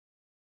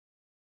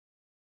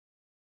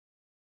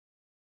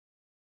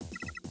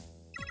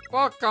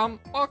 Welcome,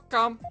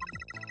 welcome.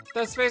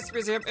 The Space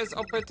Museum is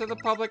open to the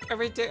public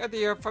every day of the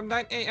year from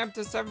 9 a.m.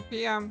 to 7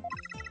 p.m.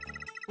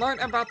 Learn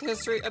about the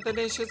history of the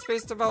nation's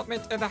space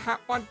development in the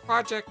Hat 1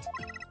 project.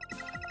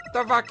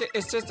 The rocket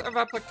is just a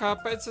replica,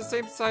 but it's the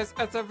same size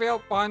as a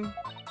real one.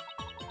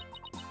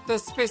 The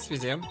Space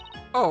Museum.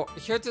 Oh,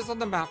 here it is on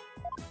the map.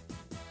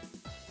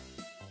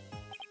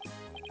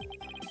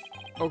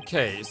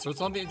 Okay, so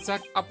it's on the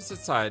exact opposite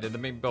side of the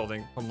main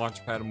building from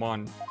Launchpad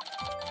 1.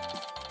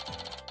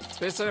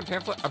 Space Center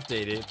pamphlet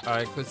updated.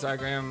 Includes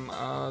diagram,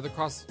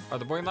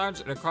 the boarding lounge,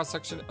 and a cross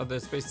section of the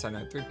Space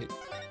Center. 3P.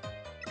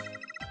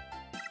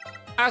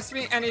 Ask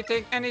me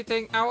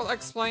anything, I will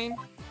explain.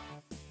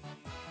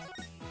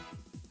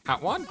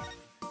 Hat 1?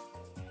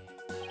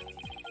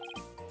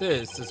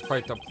 This is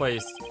quite the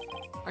place.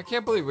 I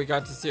can't believe we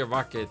got to see a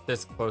rocket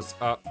this close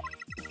up.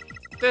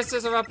 This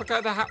is a replica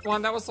of the Hat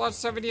 1 that was launched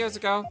 7 years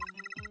ago.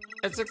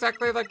 It's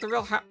exactly like the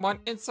real Hat 1,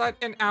 inside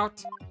and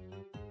out.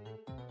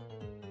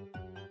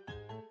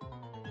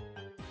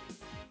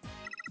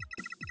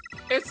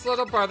 Its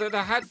little brother,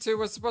 the Hat 2,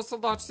 was supposed to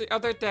launch the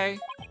other day.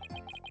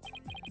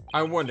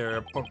 I wonder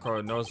if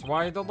Ponko knows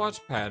why the launch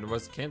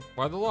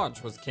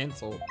was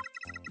canceled.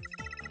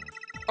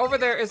 Over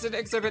there is an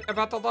exhibit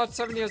about the launch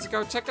 7 years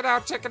ago. Check it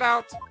out, check it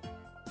out.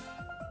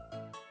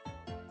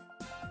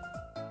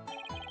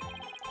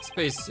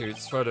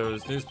 Spacesuits,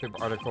 photos, newspaper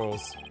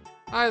articles.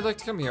 I'd like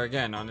to come here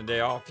again on a day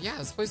off. Yeah,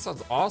 this place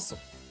sounds awesome.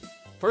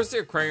 First the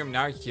aquarium,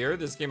 now here.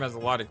 This game has a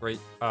lot of great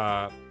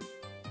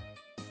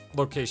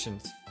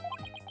locations.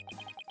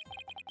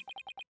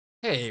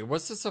 Hey,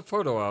 what's this a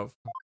photo of?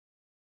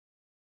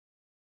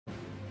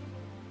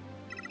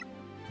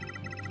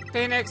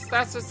 Phoenix,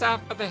 that's the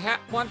staff of the Hat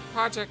 1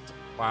 project.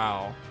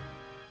 Wow.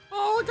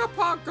 Oh, look at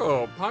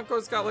Ponko.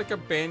 Ponko's got like a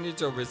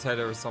bandage over his head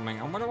or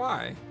something. I wonder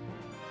why.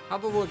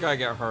 How'd the little guy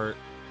get hurt?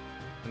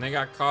 And they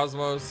got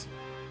Cosmos.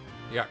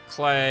 You got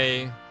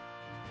Clay.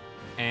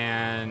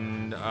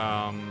 And,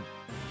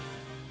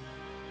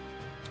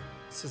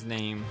 what's his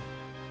name?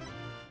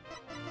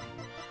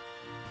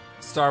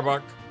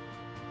 Starbuck.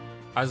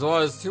 As well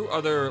as 2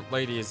 other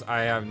ladies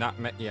I have not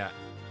met yet.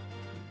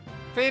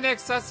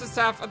 Phoenix, that's the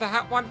staff of the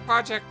Hat 1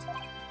 project.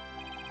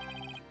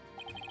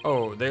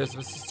 Oh, there's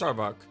Mr.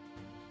 Starbuck.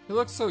 He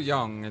looks so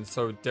young and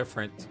so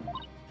different.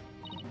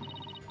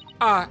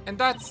 And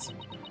that's...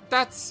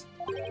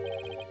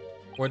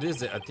 What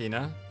is it,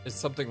 Athena? Is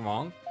something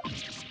wrong?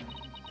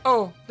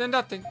 Oh, then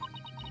nothing.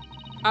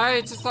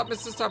 I just thought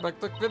Mr. Starbuck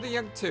looked really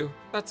young too,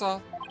 that's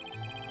all.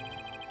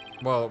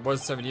 Well, it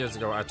was 7 years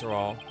ago after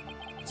all.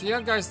 It's a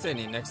young guy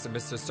standing next to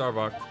Mr.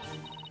 Starbuck.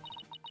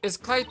 Is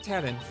Clay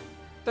Tannen,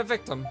 the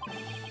victim.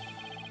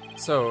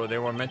 So, they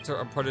were mentor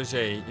and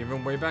protege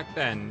even way back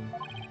then.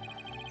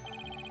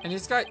 And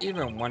he's got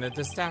even one of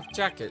the staff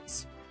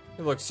jackets.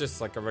 He looks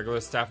just like a regular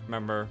staff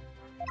member.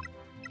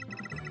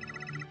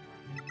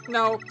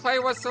 No, Clay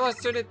was still a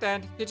student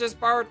then. He just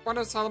borrowed one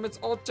of Solomon's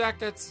old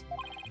jackets.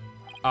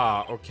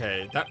 Ah,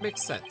 okay, that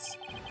makes sense.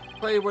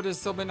 Clay would have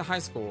still been in high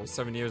school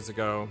 7 years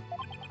ago.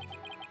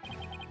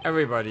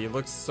 Everybody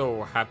looks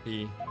so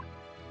happy.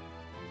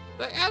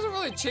 That hasn't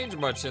really changed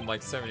much in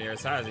like 7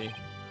 years, has he?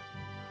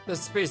 The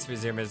Space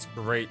Museum is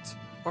great.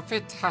 What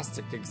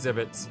fantastic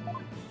exhibits.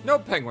 No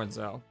penguins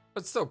though,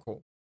 but still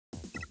cool.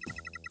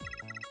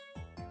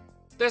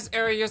 This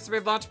area used to be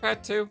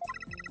Launchpad 2.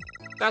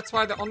 That's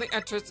why the only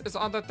entrance is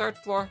on the 3rd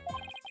floor.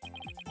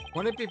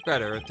 Wouldn't it be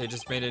better if they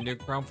just made a new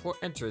ground floor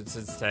entrance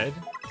instead?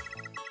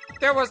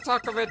 There was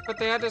talk of it, but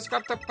they had to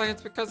scrap the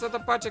plans because of the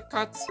budget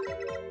cuts.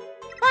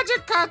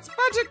 Budget cuts!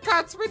 Budget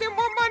cuts! We need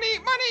more money!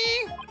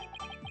 Money!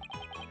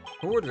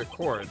 Who would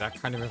record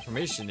that kind of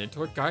information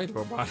into a guide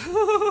robot?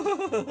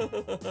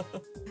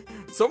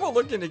 Someone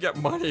looking to get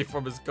money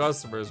from his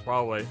customers,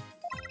 probably.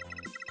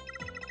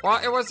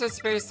 While it was in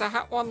space, the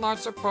Hat One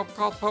launched a probe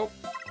called Hope.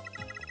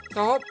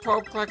 The Hope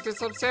probe collected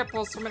some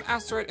samples from an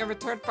asteroid and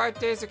returned 5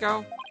 days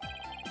ago.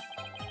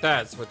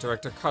 That's what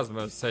Director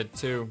Cosmos said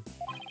too.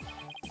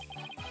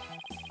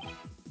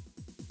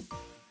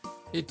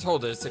 He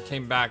told us it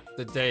came back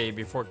the day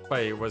before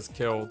Clay was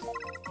killed.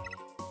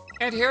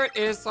 And here it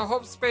is, the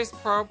Hope space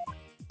probe.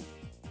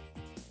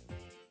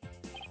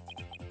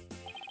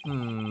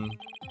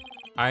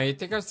 I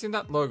think I've seen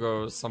that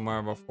logo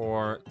somewhere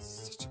before.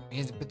 It's such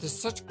amazing, but there's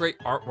such great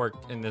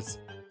artwork in this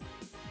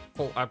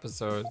whole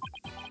episode.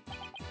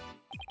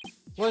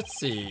 Let's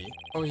see.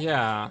 Oh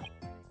yeah,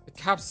 the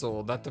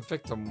capsule that the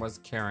victim was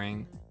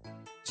carrying.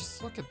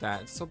 Just look at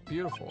that, it's so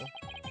beautiful.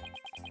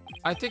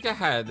 I think I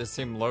had the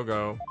same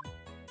logo.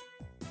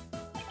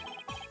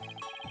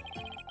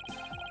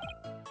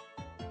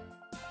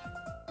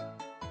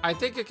 I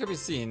think it can be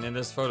seen in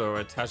this photo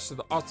attached to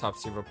the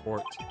autopsy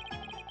report.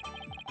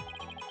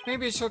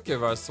 Maybe she'll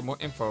give us some more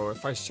info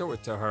if I show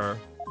it to her.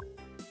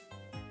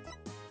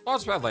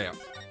 Launchpad layout.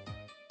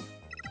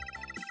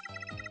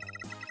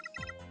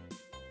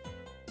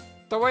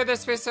 The way the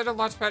Space Center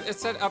launchpad is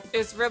set up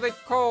is really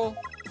cool.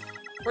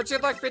 Would you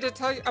like me to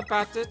tell you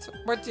about it?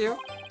 Would you?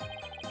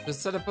 The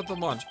setup of the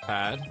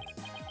launchpad.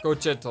 Go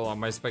gentle on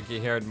my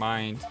spiky-haired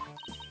mind.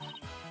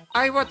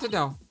 I want to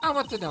know. I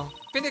want to know.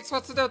 Phoenix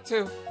wants to know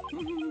too.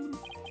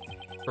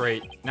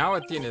 Great. Now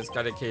Athena's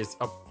got a case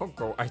of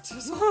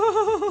Punko-itis.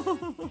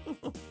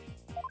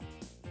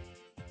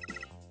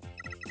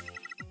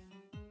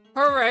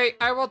 Hooray!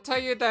 I will tell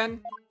you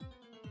then.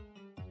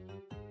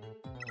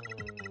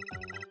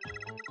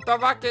 The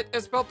rocket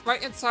is built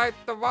right inside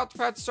the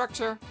launchpad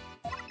structure.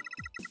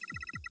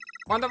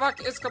 When the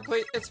rocket is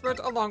complete, it's moved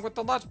along with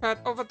the launchpad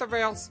over the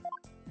rails.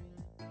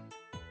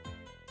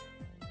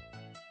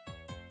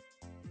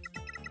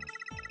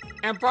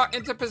 And brought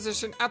into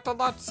position at the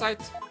launch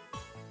site.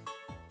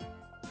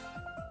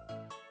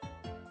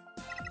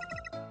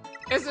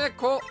 Isn't it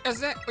cool?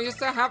 Isn't it? We used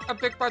to have a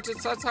big budget,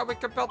 so that's how we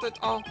could build it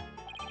all.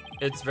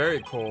 It's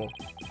very cool.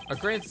 A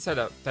great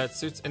setup that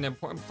suits an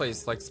important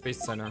place like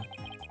Space Center.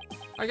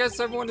 I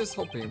guess everyone is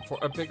hoping for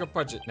a bigger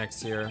budget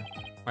next year,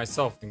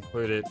 myself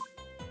included.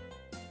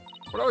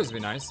 Would always be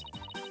nice.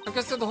 I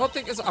guess the whole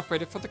thing is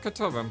operated for the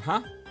control room,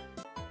 huh?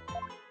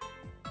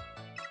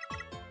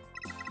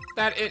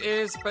 That it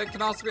is, but it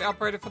can also be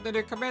operated for the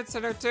new command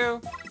center too.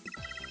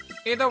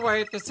 Either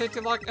way, the safety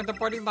lock and the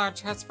boarding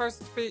lounge has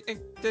first to be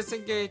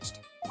disengaged.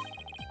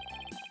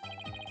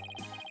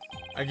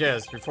 I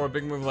guess before a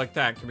big move like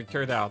that can be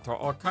carried out, there are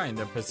all kinds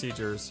of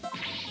procedures.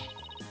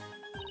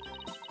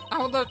 I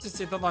would love to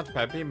see the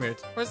launchpad be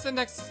moved. What's the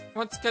next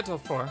one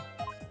scheduled for?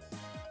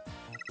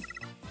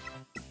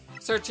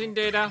 Searching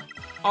data.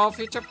 All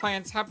future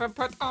plans have been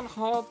put on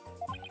hold.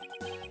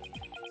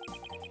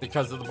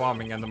 Because of the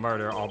bombing and the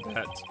murder, I'll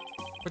bet.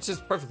 Which is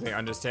perfectly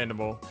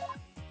understandable.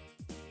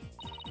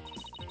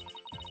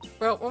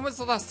 Well, when was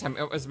the last time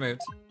it was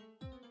moved?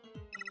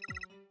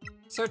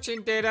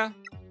 Searching data.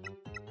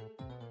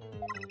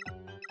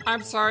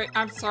 I'm sorry,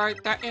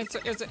 that answer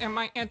isn't in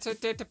my answer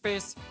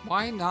database.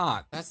 Why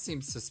not? That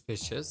seems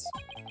suspicious.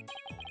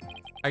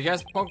 I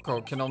guess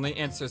Punko can only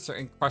answer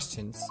certain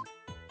questions.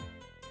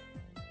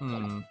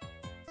 I'm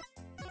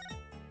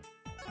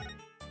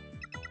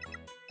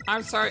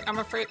sorry, I'm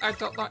afraid I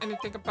don't know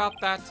anything about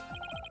that.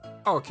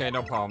 Okay,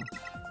 no problem.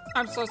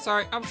 I'm so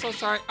sorry, I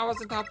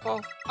wasn't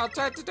helpful. I'll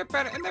try to do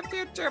better in the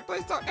future,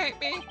 please don't hate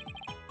me.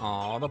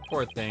 Aw, the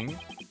poor thing.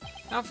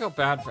 Now I feel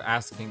bad for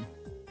asking.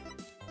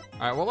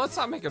 Alright, well let's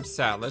not make him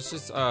sad. Let's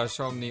just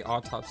show him the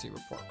autopsy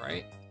report,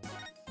 right?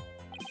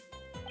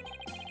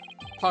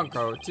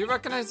 Punko, do you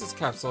recognize this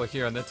capsule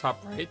here on the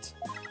top right?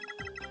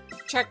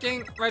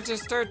 Checking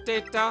registered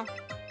data.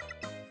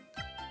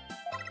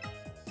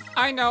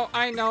 I know,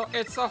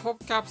 it's the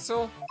Hope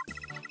capsule.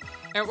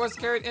 It was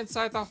carried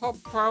inside the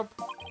Hope probe.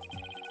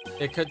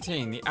 It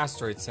contained the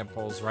asteroid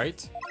samples,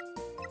 right?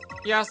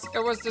 Yes,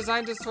 it was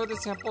designed to store the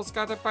samples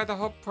gathered by the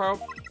Hope probe.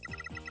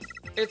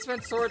 It's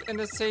been stored in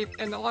the safe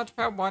in the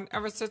Launchpad 1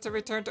 ever since it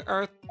returned to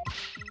Earth.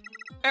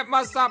 It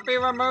must not be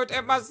removed!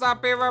 It must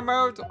not be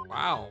removed!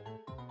 Wow.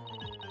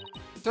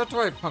 Don't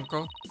worry,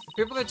 Punko.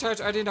 People in charge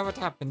already know what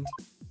happened.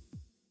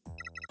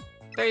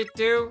 They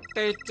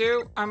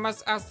do. I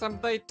must ask them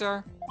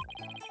later.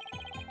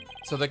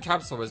 So the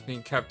capsule was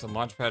being kept on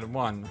Launchpad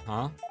 1,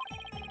 huh?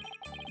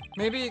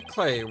 Maybe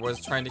Clay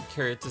was trying to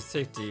carry it to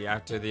safety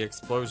after the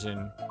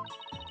explosion.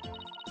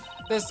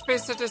 The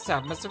space center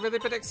staff must have really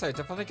been excited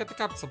to finally get the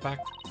capsule back.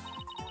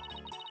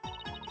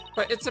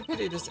 But it's a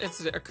pity this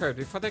incident occurred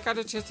before they got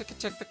a chance to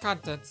check the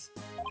contents.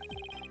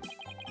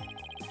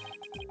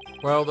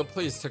 Well, the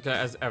police took it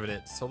as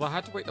evidence, so they'll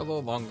have to wait a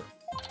little longer.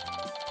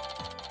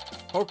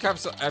 Whole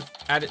capsule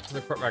added to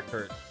the court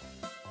record.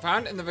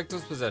 Found in the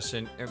victim's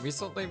possession, it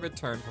recently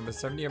returned from a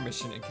 7-year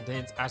mission and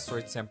contains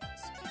asteroid samples.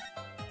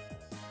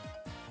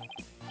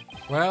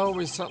 Well,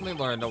 we certainly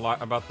learned a lot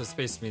about the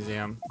Space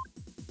Museum.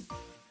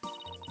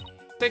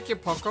 Thank you,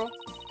 Poco.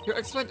 You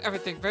explained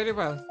everything very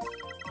well.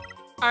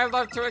 I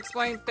love to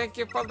explain. Thank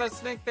you for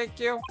listening. Thank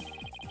you.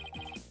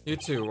 You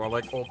two are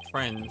like old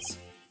friends.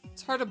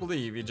 It's hard to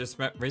believe you just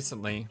met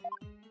recently.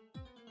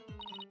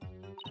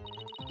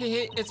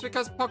 Hehe, it's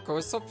because Poco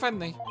is so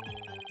friendly.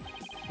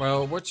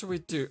 Well, what should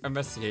we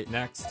investigate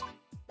next?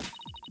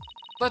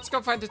 Let's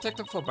go find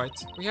Detective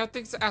Fulbright. We have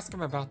things to ask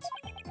him about.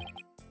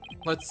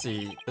 Let's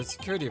see, the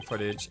security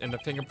footage and the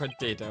fingerprint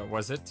data,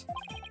 was it?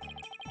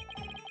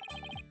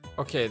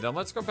 Okay, then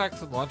let's go back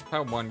to the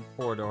Launchpad 1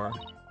 corridor.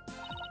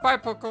 Bye,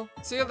 Poco.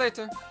 See you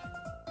later.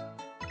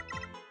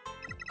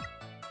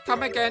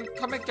 Come again,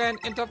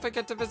 and don't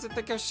forget to visit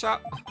the gift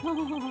shop.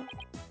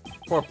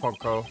 Poor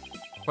Poco.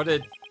 What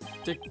a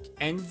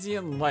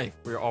Dickensian life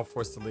we were all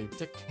forced to lead.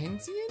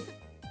 Dickensian?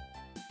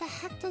 The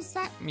heck does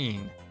that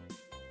mean?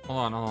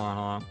 Hold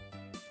on.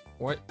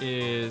 What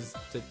is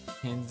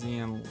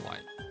Dickensian life?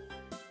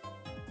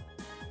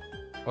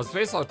 Well, it's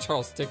based on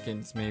Charles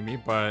Dickens, maybe,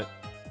 but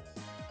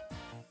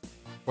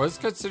what is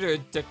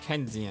considered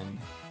Dickensian?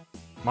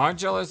 Modern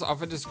jailers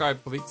often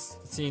describe bleak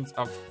scenes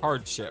of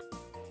hardship.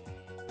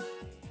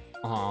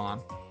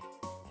 Hold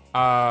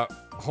on.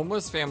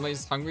 Homeless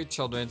families, hungry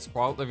children,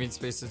 squalid living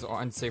spaces,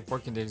 or unsafe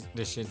working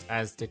conditions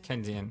as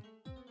Dickensian.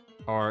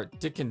 Or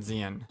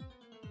Dickensian.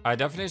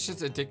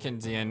 Definitions of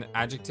Dickensian,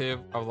 adjective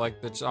of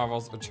like the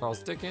novels of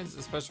Charles Dickens,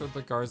 especially with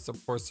regards to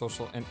poor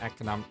social and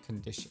economic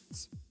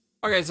conditions.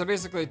 Okay, so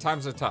basically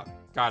times are tough.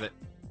 Got it.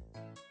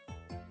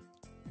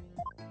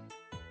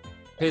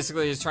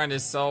 Basically, he's trying to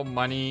sell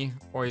money,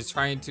 or he's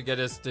trying to get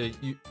us to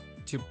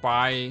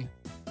buy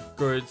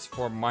goods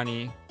for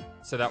money,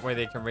 so that way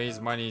they can raise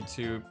money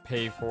to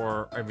pay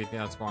for everything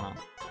that's going on.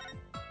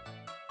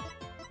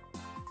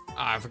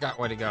 Ah, I forgot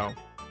where to go.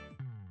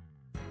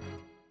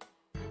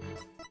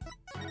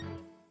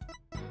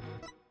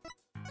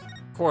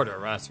 Quarter,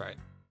 that's right.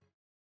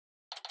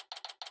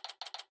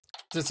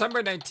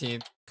 December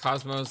 19th,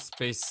 Cosmos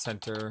Space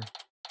Center.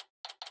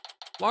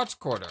 Launch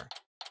quarter.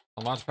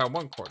 On Launchpad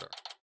 1 quarter.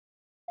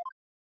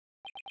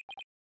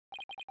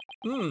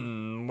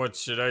 What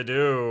should I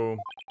do?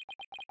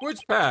 Which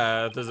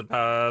path is a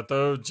path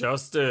of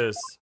justice?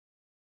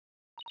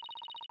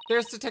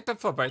 There's Detective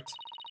Fulbright.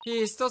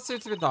 He still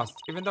seems to be lost,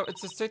 even though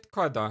it's a straight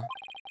corridor.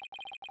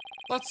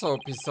 Let's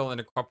hope he's still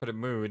in a cooperative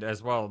mood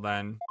as well,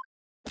 then.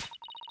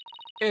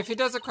 If he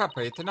doesn't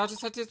cooperate, then I'll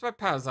just have to use my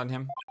powers on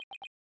him.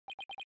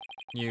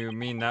 You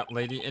mean that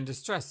lady in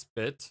distress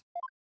bit?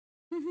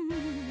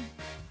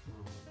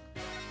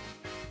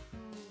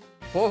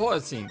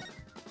 Horror scene.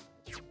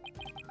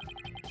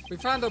 We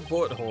found a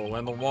bullet hole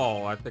in the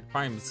wall at the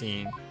crime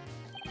scene.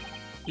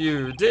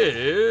 You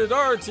did?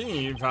 Our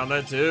team found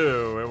that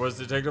too. It was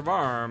Detective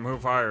Arm who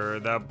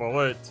fired that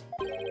bullet.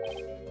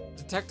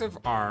 Detective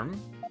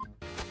Arm?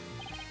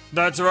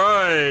 That's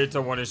right,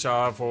 a warning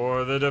shot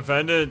for the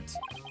defendant.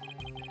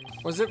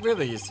 Was it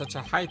really such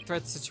a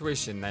high-threat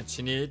situation that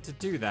she needed to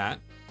do that?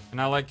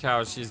 And I like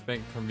how she's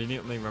been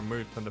conveniently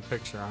removed from the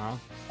picture, huh?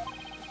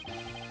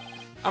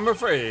 I'm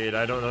afraid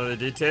I don't know the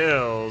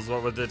details.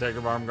 What was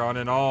Detective Arm gone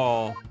and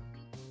all?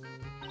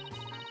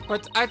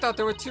 But I thought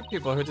there were two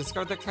people who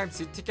discovered the crime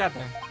scene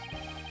together.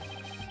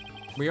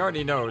 We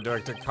already know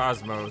Director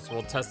Cosmos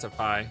will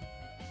testify.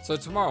 So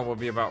tomorrow will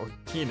be about what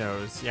he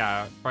knows.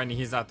 Yeah, finding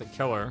he's not the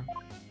killer.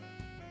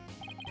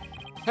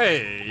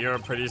 Hey, you're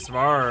pretty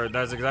smart.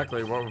 That's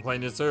exactly what we're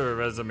planning to serve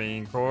as the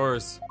main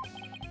course.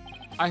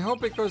 I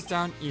hope it goes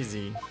down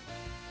easy.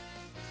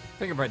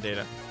 Fingerprint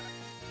data.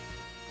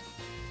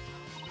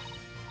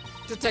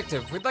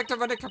 Detective, we'd like to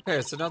run a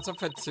comparison on some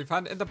prints we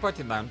found in the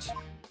party lounge.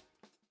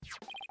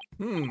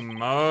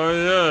 Oh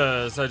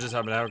yes, I just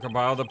happen to have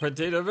compiled the print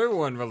data of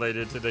everyone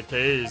related to the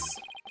case.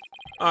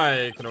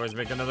 I can always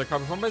make another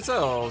copy for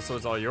myself, so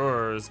it's all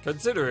yours.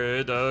 Consider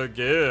it a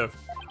gift.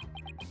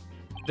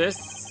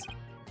 This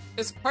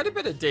is quite a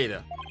bit of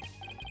data.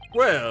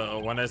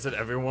 Well, when I said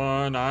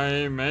everyone,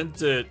 I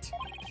meant it.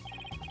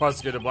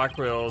 Prosecutor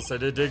Blackwell said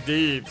to dig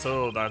deep,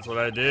 so that's what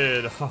I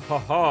did. Ha ha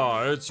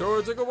ha, it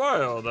sure took a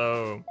while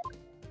though.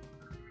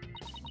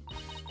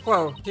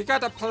 Whoa, he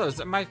got Apollos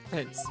and my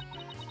prints.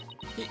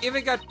 He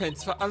even got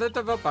prints for other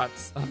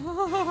robots.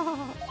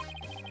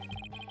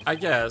 I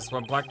guess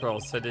when Blackwell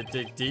said to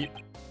dig deep,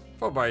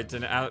 Fulbright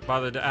didn't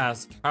bother to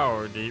ask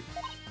how deep.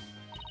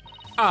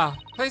 Ah,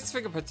 Clay's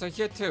fingerprints are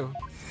here too.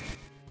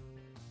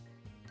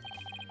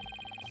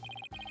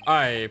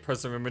 I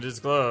personally removed his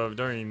glove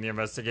during the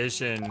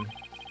investigation.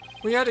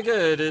 We had to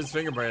get his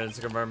fingerprints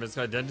to confirm his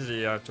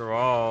identity after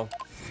all.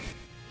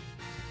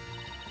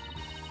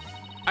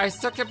 I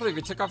still can't believe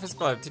we took off his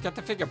glove to get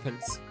the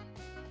fingerprints.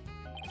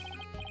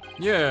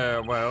 Yeah,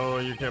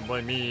 well, you can't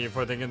blame me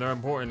for thinking they're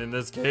important in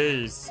this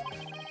case.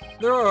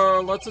 There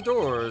are lots of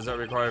doors that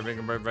require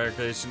fingerprint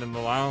verification in the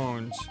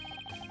lounge.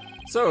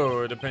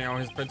 So, depending on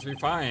whose prints we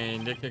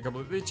find, it can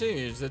completely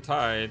change the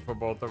tide for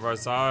both of our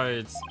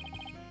sides.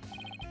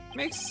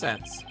 Makes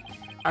sense.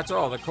 After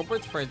all, the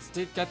culprit's prints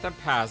did get them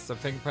past the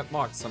fingerprint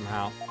lock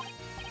somehow.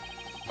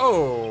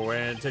 Oh,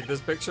 and take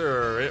this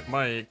picture. It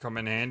might come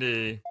in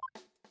handy.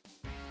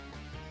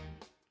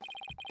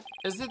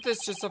 Isn't this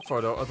just a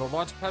photo of the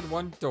Launchpad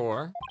 1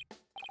 door?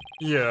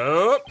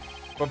 Yep.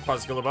 But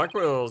Pascal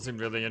Blackwell seemed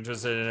really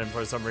interested in it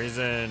for some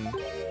reason.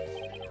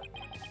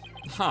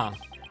 Huh.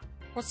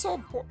 What's so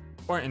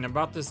important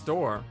about this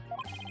door?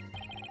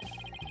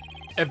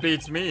 It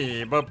beats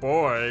me, but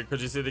boy,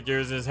 could you see the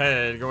gears in his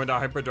head going to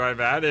hyperdrive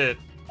at it.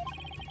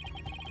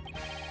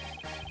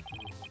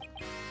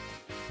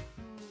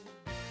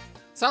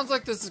 Sounds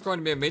like this is going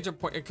to be a major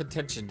point of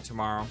contention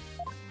tomorrow.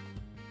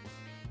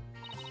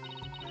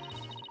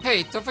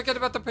 Hey, don't forget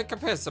about the quick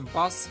comparison,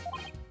 boss.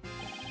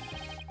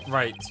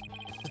 Right.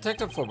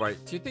 Detective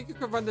Fulbright, do you think you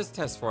could run this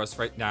test for us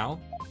right now?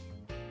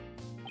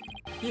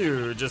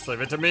 You just leave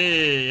it to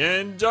me.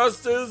 In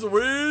justice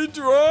we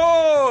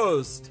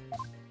trust!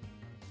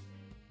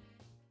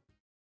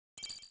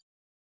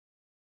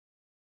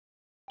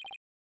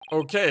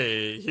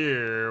 Okay,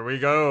 here we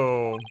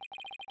go.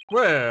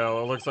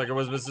 Well, it looks like it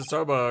was Mr.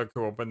 Starbuck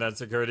who opened that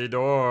security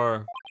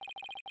door.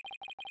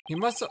 He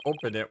must have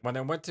opened it when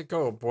I went to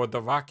go board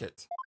the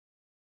rocket.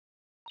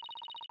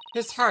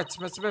 His heart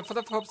must have been full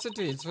of hopes and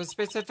dreams for a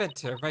space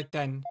adventure right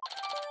then.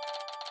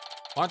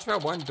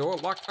 Launchpad 1 door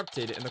lock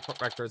updated in the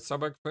court records.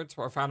 Starbuck prints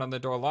were found on the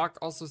door lock.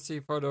 Also see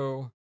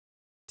photo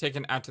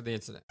taken after the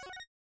incident.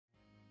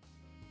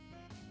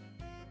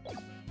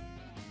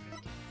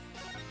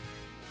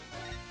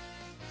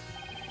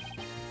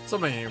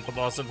 Something for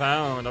lost and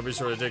found. I'll be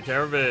sure to take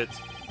care of it.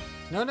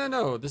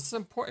 No. This is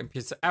an important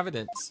piece of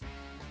evidence.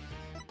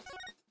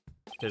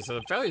 Okay, so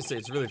the failure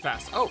state's really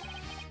fast. Oh!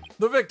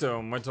 The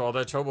victim went to all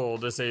that trouble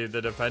to save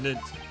the defendant.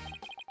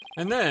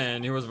 And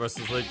then he was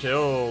mercilessly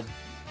killed.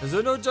 Is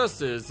there no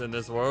justice in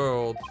this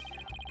world?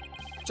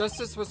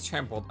 Justice was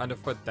trampled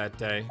underfoot that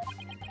day.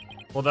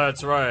 Well,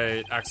 that's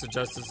right. Acts of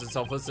justice and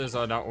selflessness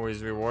are not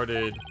always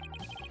rewarded.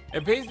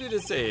 It pains me to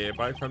say it,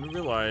 but I've come to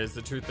realize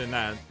the truth in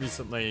that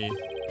recently.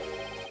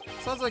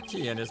 Sounds like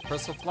he and his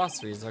personal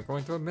philosophies are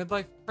going through a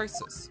midlife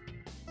crisis.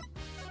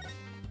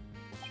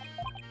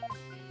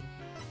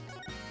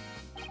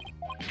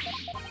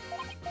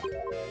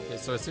 Okay,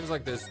 so it seems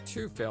like there's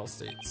two fail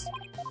states.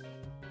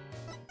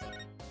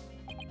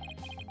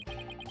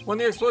 When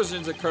the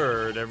explosions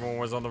occurred, everyone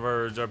was on the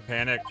verge of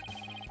panic.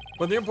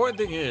 But the important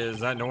thing is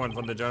that no one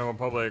from the general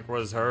public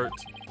was hurt.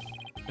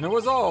 And it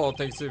was all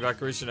thanks to the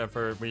evacuation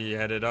effort we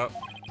headed up.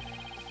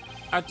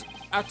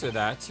 After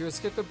that, you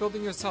escaped the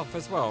building yourself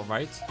as well,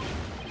 right?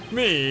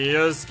 Me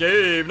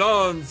escape?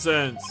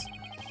 Nonsense!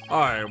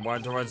 I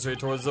wanted to run straight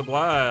towards the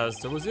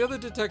blast. It was the other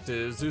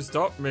detectives who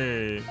stopped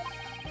me.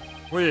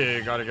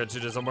 We gotta get you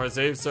to somewhere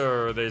safe,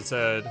 sir, they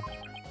said.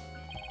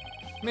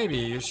 Maybe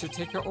you should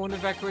take your own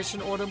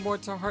evacuation order more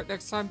to heart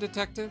next time,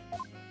 detective?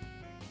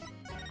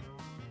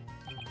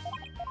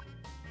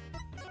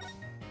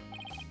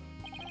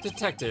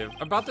 Detective,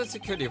 about the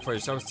security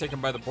footage that was taken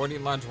by the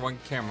boarding lounge 1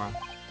 camera.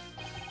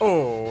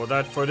 Oh,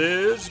 that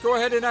footage? Go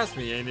ahead and ask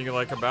me anything you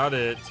like about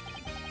it.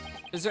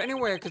 Is there any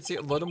way I could see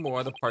a little more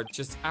of the part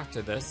just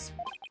after this?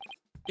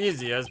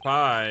 Easy as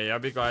pie. I'll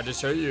be glad to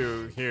show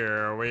you.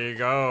 Here we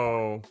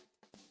go.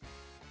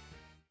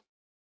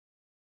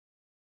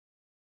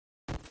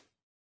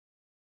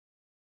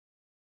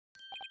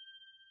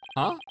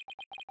 Huh?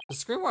 The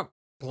screen went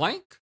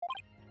blank?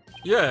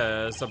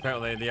 Yes,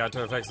 apparently the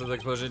after effects of the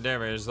explosion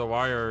damaged the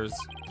wires.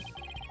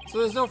 So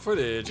there's no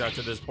footage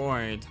after this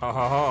point. Ha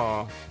ha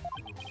ha.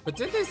 But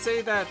didn't they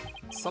say that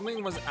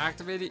something was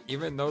activated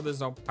even though there's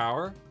no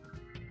power?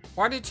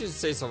 Why didn't you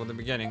say so in the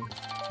beginning?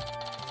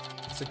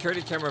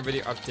 Security camera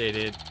video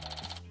updated.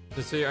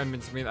 This video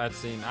means to me that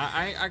scene.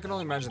 I can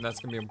only imagine that's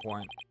gonna be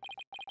important.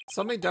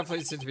 Something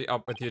definitely seems to be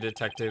up with you,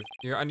 detective.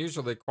 You're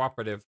unusually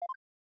cooperative.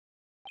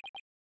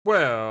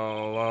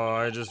 Well,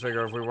 I just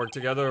figure if we work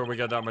together, we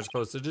get that much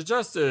closer to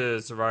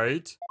justice,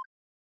 right?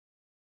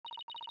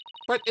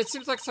 But it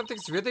seems like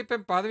something's really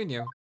been bothering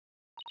you.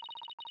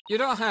 You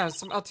don't have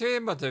some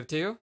ulterior motive, do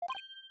you?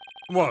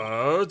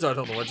 What? I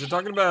don't know what you're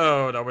talking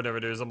about. I would never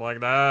do something like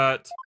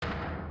that.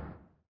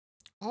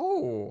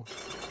 Oh.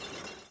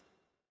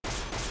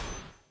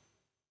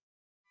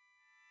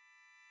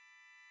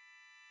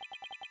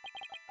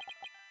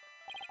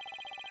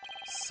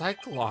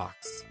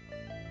 Cyclops.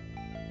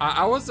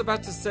 I was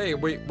about to say,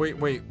 wait,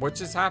 what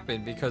just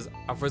happened? Because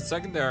for a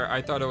second there,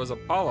 I thought it was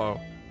Apollo.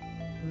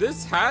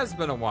 This has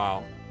been a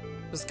while.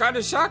 This kind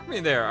of shocked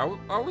me there.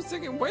 I was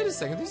thinking, wait a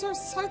second, these are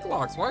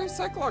Cyclops. Why are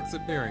Cyclops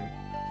appearing?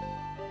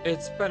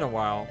 It's been a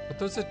while, but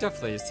those are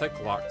definitely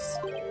psych locks.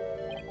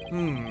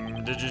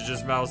 Did you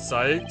just mouth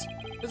psyched?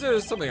 Is there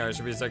something I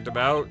should be psyched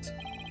about?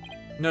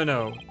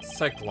 No,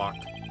 psych lock.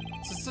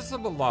 It's a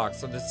system of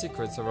locks on the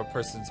secrets of a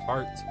person's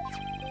heart.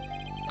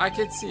 I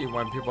can see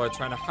when people are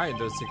trying to hide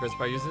those secrets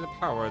by using the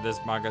power of this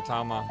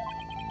Magatama.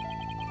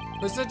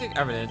 Presenting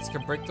evidence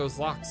can break those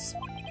locks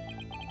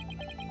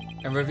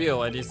and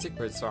reveal any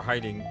secrets they're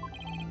hiding.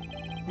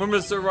 Well,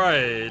 Mr.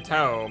 Wright,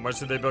 how much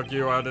did they book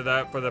you out of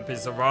that for the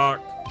piece of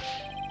rock?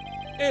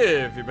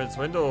 If you've been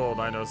swindled,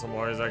 I know some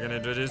lawyers I can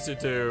introduce you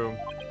to.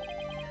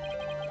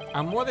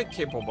 I'm more than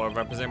capable of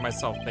representing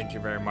myself, thank you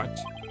very much.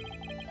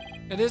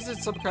 It isn't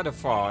some kind of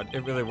fraud,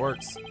 it really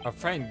works. A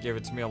friend gave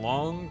it to me a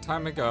long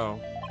time ago.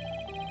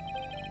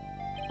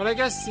 But I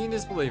guess seeing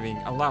is believing.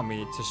 Allow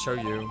me to show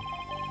you.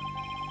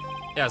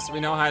 Yes, we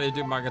know how to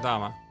do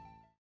Magadama.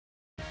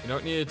 You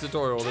don't need a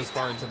tutorial this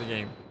far into the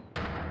game.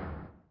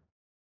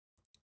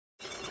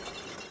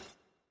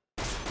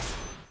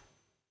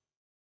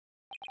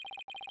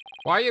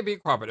 Why are you being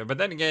cooperative? But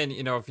then again,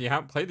 you know, if you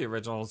haven't played the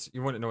originals,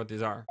 you wouldn't know what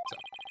these are. So,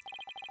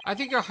 I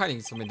think you're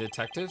hiding something,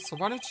 detective, so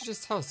why don't you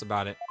just tell us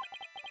about it?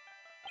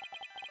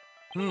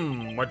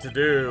 What to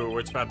do?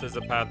 Which path is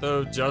the path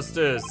of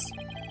justice?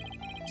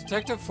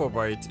 Detective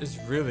Fulbright is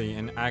really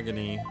in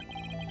agony.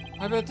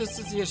 I bet this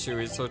is the issue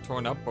he's so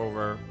torn up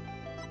over.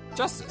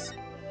 Justice.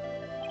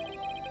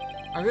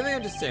 I really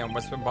understand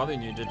what's been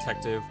bothering you,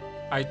 detective.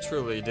 I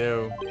truly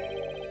do.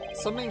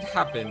 Something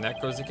happened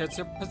that goes against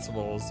your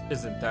principles,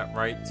 isn't that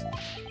right?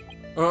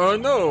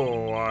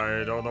 No,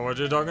 I don't know what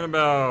you're talking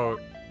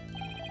about.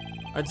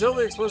 Until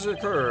the explosion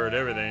occurred,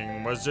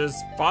 everything was just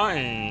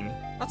fine.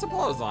 That's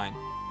Apollo's line.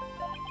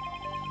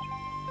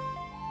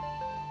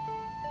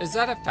 Is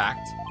that a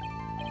fact?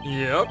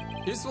 Yep,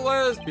 peaceful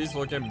as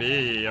peaceful can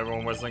be.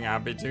 Everyone whistling a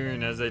happy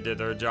tune as they did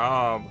their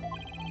job.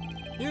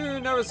 You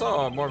never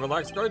saw a more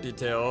relaxed guard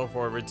detail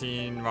for a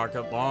routine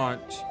rocket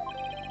launch.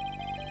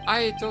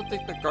 I don't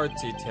think the guard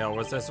detail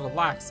was as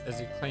relaxed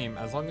as you claim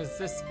as long as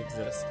this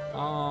exists.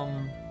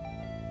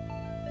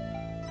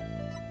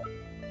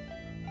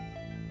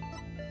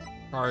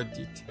 Guard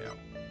detail.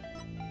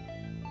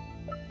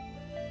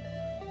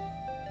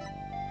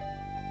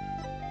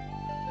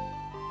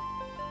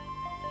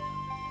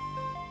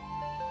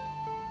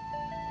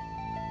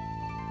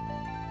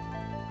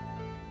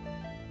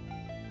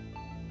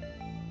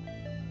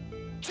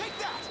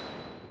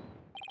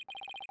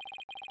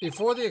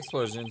 Before the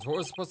explosions, what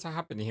was supposed to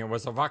happen here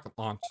was a rocket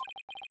launch.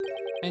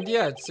 And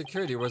yet,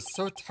 security was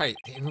so tight,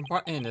 they even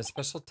brought in a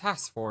special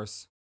task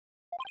force.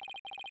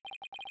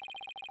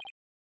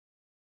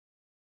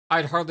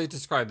 I'd hardly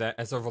describe that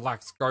as a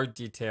relaxed guard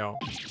detail.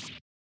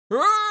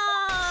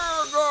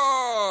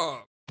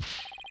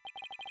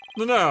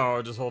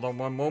 No, just hold on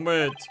one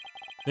moment.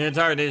 The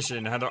entire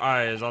nation had their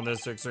eyes on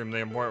this extremely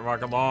important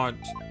rocket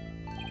launch.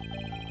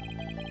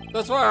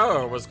 That's why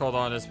I was called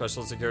on a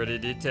special security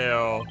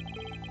detail.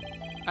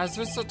 As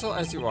versatile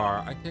as you are,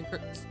 I can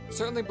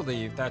certainly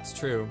believe that's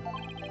true.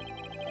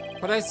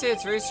 But I say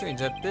it's very strange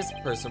that this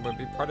person would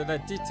be part of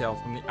that detail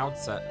from the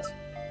outset.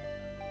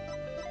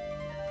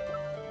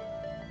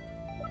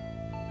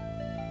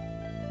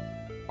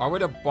 Why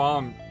would a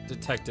bomb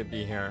detective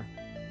be here?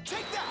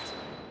 Take that!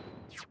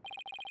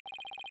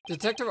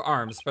 Detective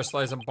Arms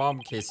specializes in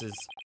bomb cases.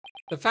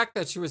 The fact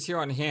that she was here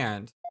on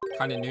hand,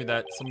 kinda knew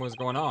that something was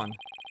going on,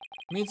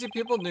 means you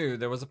people knew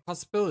there was a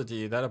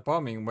possibility that a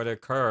bombing would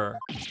occur.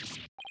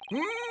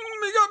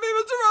 You got me,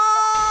 Mr.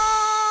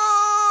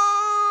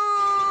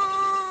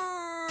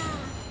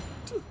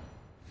 Wright!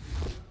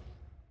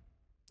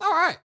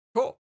 Alright,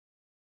 cool.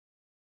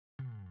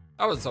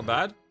 That wasn't so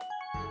bad.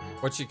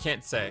 What you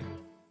can't say.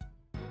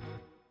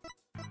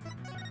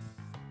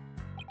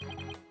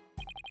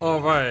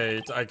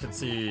 Alright, I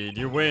concede.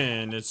 You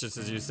win, it's just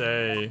as you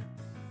say.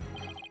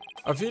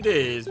 A few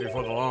days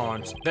before the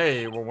launch,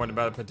 they were warned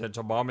about a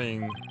potential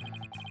bombing.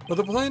 But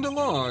the plane to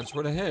launch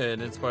went ahead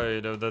in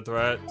spite of the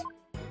threat.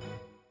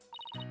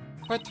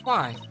 But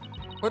why?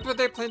 What were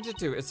they planning to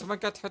do if someone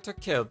got hurt or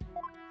killed?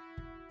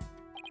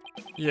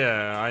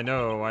 Yeah, I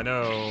know.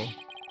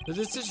 The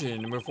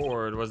decision to move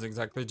forward wasn't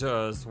exactly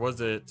just,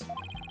 was it?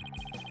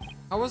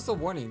 How was the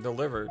warning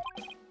delivered?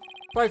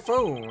 By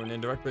phone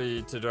and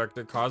directly to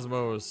Director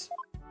Cosmos.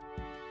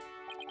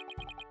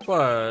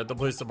 But the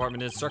police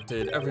department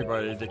instructed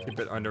everybody to keep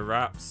it under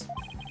wraps.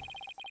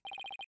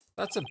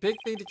 That's a big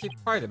thing to keep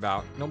quiet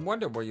about. No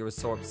wonder why you were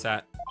so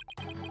upset.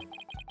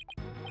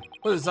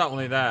 But it's not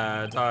only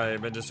that,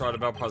 I've been distraught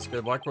about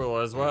Prosecutor Blackwell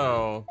as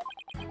well.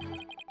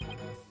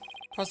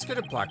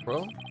 Prosecutor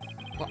Blackwell?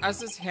 Well,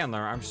 as his handler,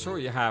 I'm sure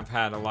you have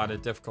had a lot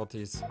of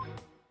difficulties.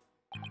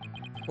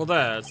 Well,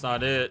 that's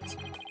not it.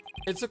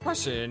 It's a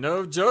question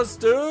of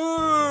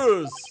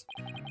justice!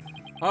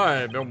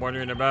 I've been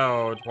wondering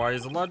about why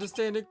he's allowed to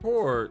stand in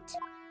court.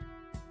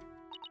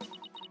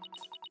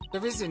 The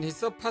reason he's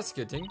still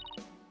prosecuting?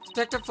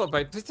 Detective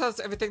Fulbright, please tell us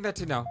everything that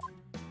you know.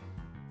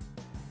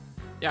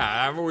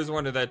 Yeah, I've always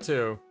wondered that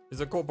too. He's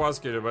a cool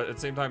prosecutor, but at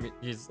the same time,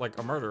 he's like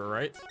a murderer,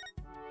 right?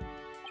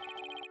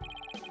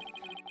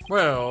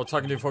 Well,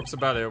 talking to folks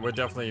about it would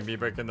definitely be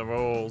breaking the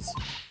rules.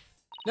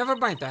 Never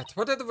mind that.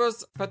 What are the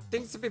rules but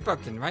things to be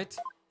broken, right?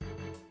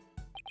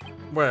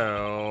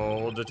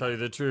 Well, to tell you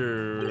the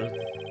truth,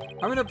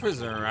 having a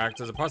prisoner act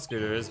as a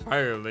prosecutor is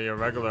highly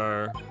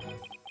irregular.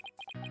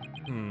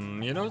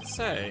 You don't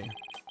say.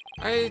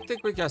 I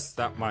think we guessed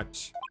that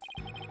much.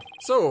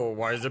 So,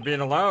 why is it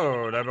being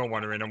allowed? I've been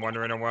wondering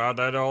about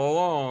that all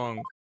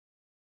along.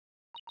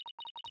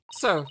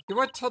 So, you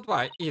weren't told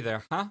why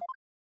either, huh?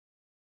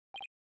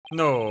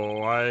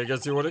 No, I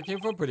guess you would have came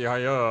from pretty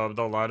high up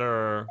the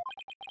ladder.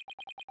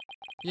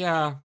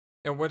 Yeah,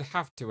 it would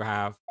have to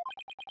have.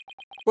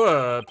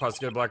 But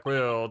Prosecutor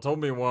Blackwell told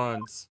me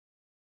once.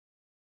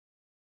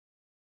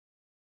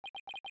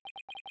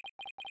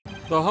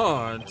 The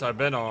hunt I've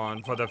been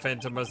on for the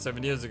Phantom of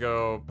 7 years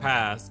ago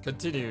past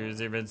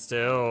continues even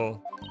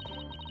still.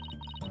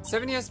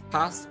 7 years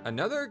past?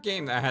 Another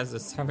game that has a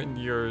 7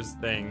 years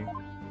thing.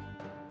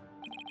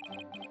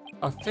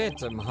 A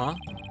Phantom, huh?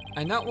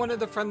 And not one of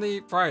the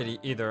friendly variety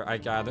either, I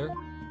gather.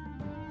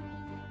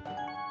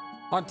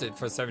 Haunted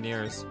for 7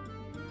 years.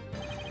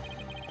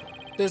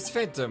 This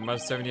Phantom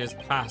of 7 years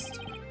past.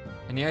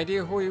 Any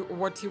idea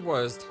what he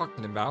was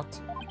talking about?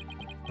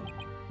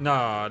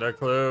 Not a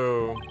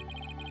clue.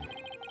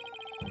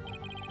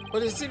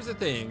 But he seems to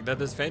think that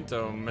this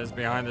Phantom is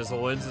behind this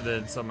whole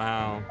incident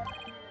somehow.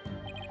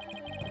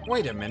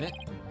 Wait a minute.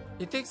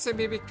 He thinks they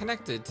may be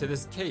connected to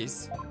this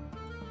case.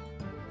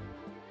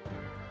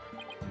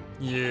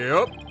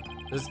 Yep.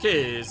 This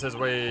case has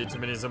way too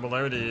many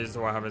similarities to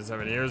what happened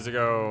 7 years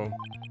ago.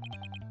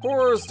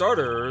 For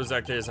starters,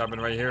 that case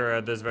happened right here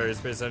at this very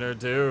space center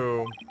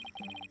too.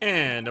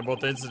 And in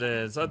both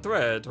incidents, a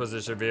threat was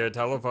issued via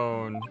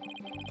telephone.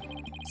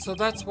 So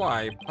that's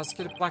why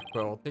Prosecutor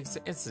Blackwell thinks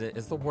the incident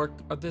is the work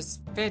of this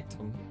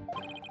Phantom.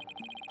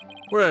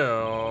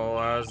 Well,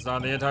 that's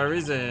not the entire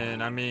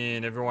reason. I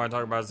mean, if you want to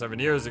talk about 7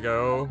 years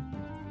ago.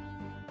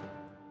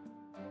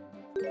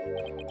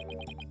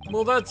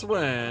 Well, that's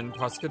when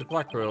Prosecutor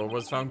Blackwell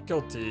was found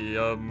guilty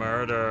of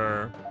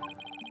murder.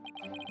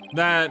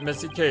 That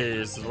messy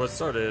case is what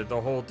started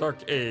the whole dark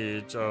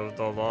age of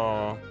the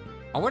law.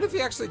 I wonder if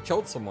he actually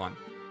killed someone.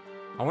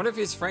 I wonder if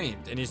he's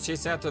framed and he's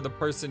chasing after the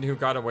person who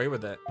got away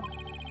with it.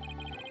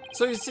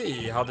 So you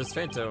see how this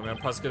Phantom and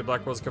Prosecutor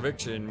Blackwell's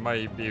conviction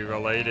might be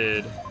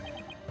related.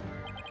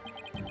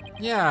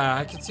 Yeah,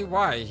 I can see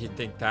why he'd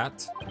think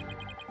that.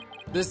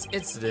 This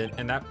incident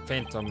and that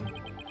Phantom,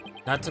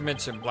 not to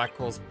mention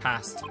Blackwell's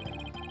past.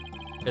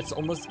 It's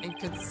almost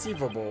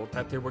inconceivable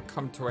that they would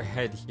come to a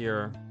head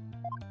here.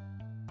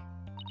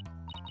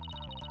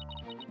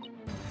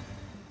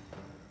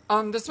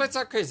 This might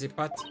sound crazy,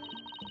 but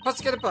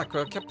Prosecutor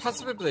Blackwell can't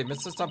possibly blame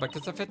Mr. Starbuck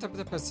as the Phantom of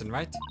the person,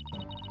 right?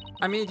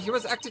 I mean, he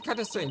was acting kind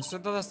of strange for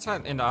the last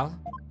time and all.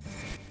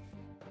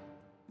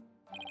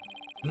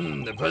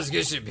 The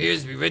prosecution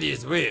appears to be ready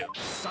as well.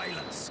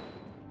 Silence.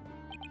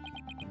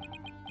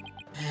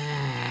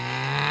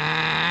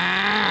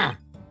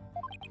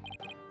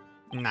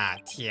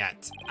 Not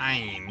yet.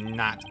 I'm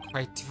not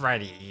quite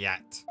ready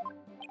yet.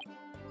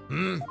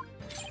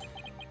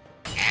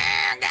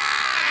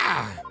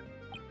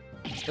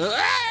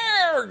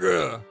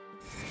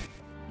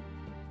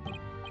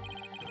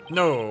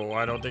 No,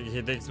 I don't think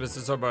he thinks Mr.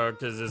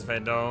 Starbuck is his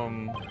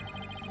Phantom.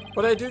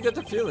 But I do get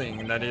the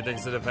feeling that he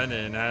thinks the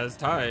defendant has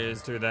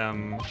ties to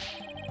them.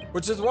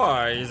 Which is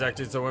why he's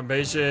acting so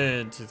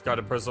impatient. He's got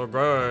a personal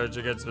grudge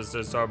against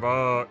Mr.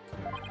 Starbuck.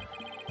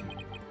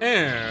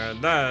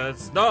 And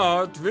that's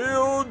not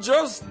real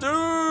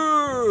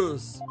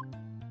justice!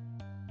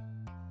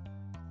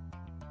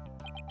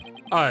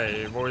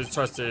 I've always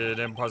trusted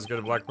in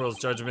Prosecutor Blackwell's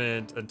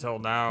judgment until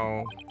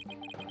now.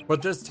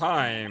 But this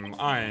time,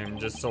 I'm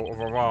just so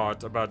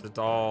overwrought about it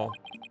all.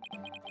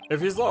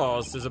 If he's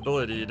lost his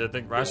ability to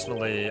think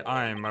rationally,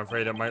 I'm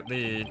afraid it might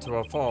lead to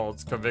a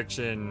false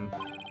conviction.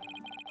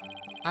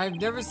 I've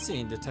never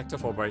seen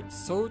Detective Fulbright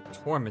so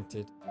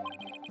tormented.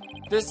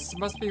 This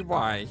must be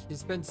why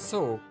he's been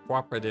so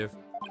cooperative.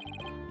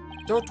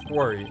 Don't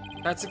worry,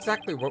 that's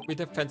exactly what we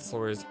defense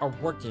lawyers are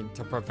working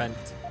to prevent.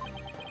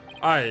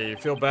 I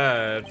feel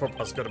bad for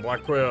Prosecutor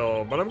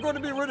Blackwell, but I'm going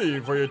to be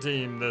ready for your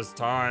team this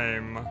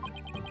time.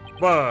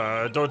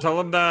 But don't tell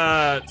him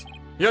that!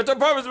 You have to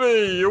promise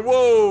me you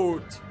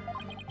won't!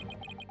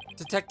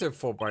 Detective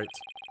Fulbright,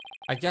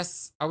 I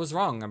guess I was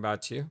wrong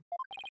about you.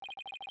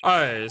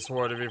 I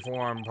swore to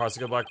reform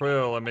Prosecutor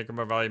Blackwell and make him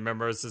a valued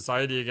member of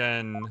society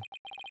again.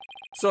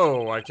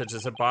 So I could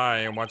just sit by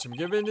and watch him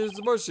give in his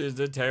emotions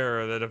and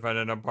tear the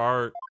defendant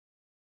apart.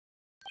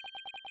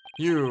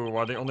 You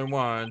are the only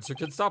ones who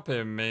can stop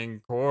him in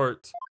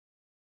court.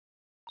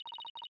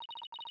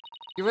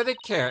 You really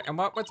care and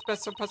want what's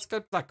best for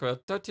Prosecutor Blackwell,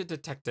 don't you,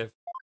 Detective?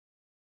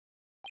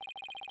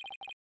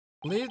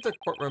 Leave the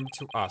courtroom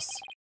to us.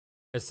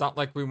 It's not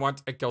like we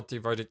want a guilty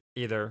verdict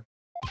either.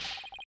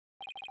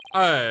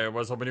 I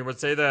was hoping you would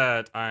say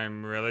that.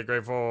 I'm really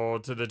grateful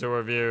to the two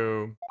of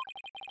you.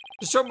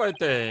 To show my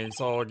thanks,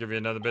 I'll give you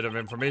another bit of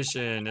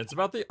information. It's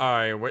about the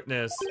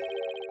eyewitness.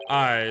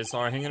 I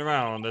saw her hanging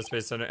around the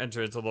Space Center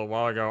entrance a little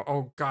while ago.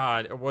 Oh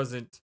god, it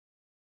wasn't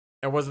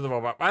It wasn't the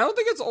robot. I don't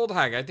think it's Old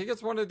Hag. I think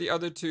it's one of the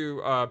other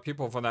two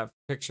people from that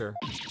picture.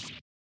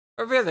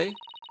 Oh, really?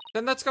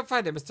 Then let's go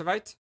find it, Mr.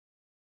 Wright.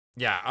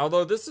 Yeah,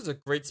 although this is a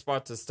great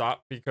spot to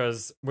stop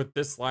because with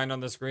this line on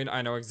the screen,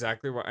 I know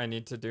exactly what I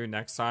need to do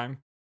next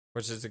time,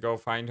 which is to go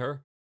find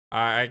her.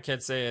 I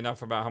can't say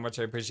enough about how much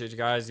I appreciate you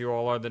guys. You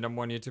all are the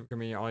 #1 YouTube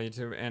community on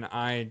YouTube, and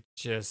I'm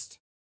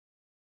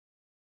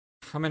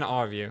in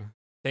awe of you.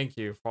 Thank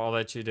you for all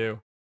that you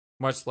do.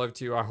 Much love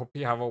to you. I hope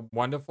you have a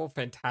wonderful,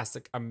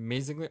 fantastic,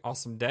 amazingly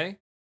awesome day.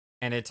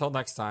 And until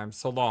next time,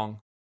 so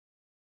long,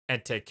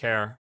 and take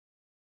care.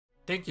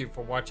 Thank you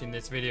for watching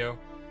this video.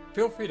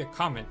 Feel free to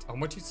comment on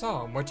what you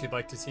saw and what you'd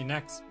like to see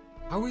next.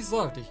 I always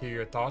love to hear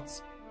your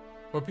thoughts.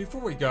 But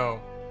before we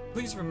go,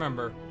 please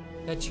remember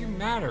that you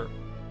matter,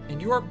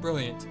 and you are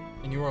brilliant,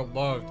 and you are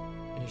loved,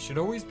 and you should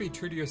always be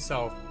true to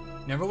yourself.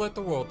 Never let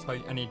the world tell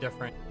you any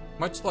different.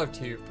 Much love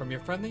to you from your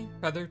friendly,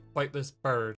 feathered, flightless bird.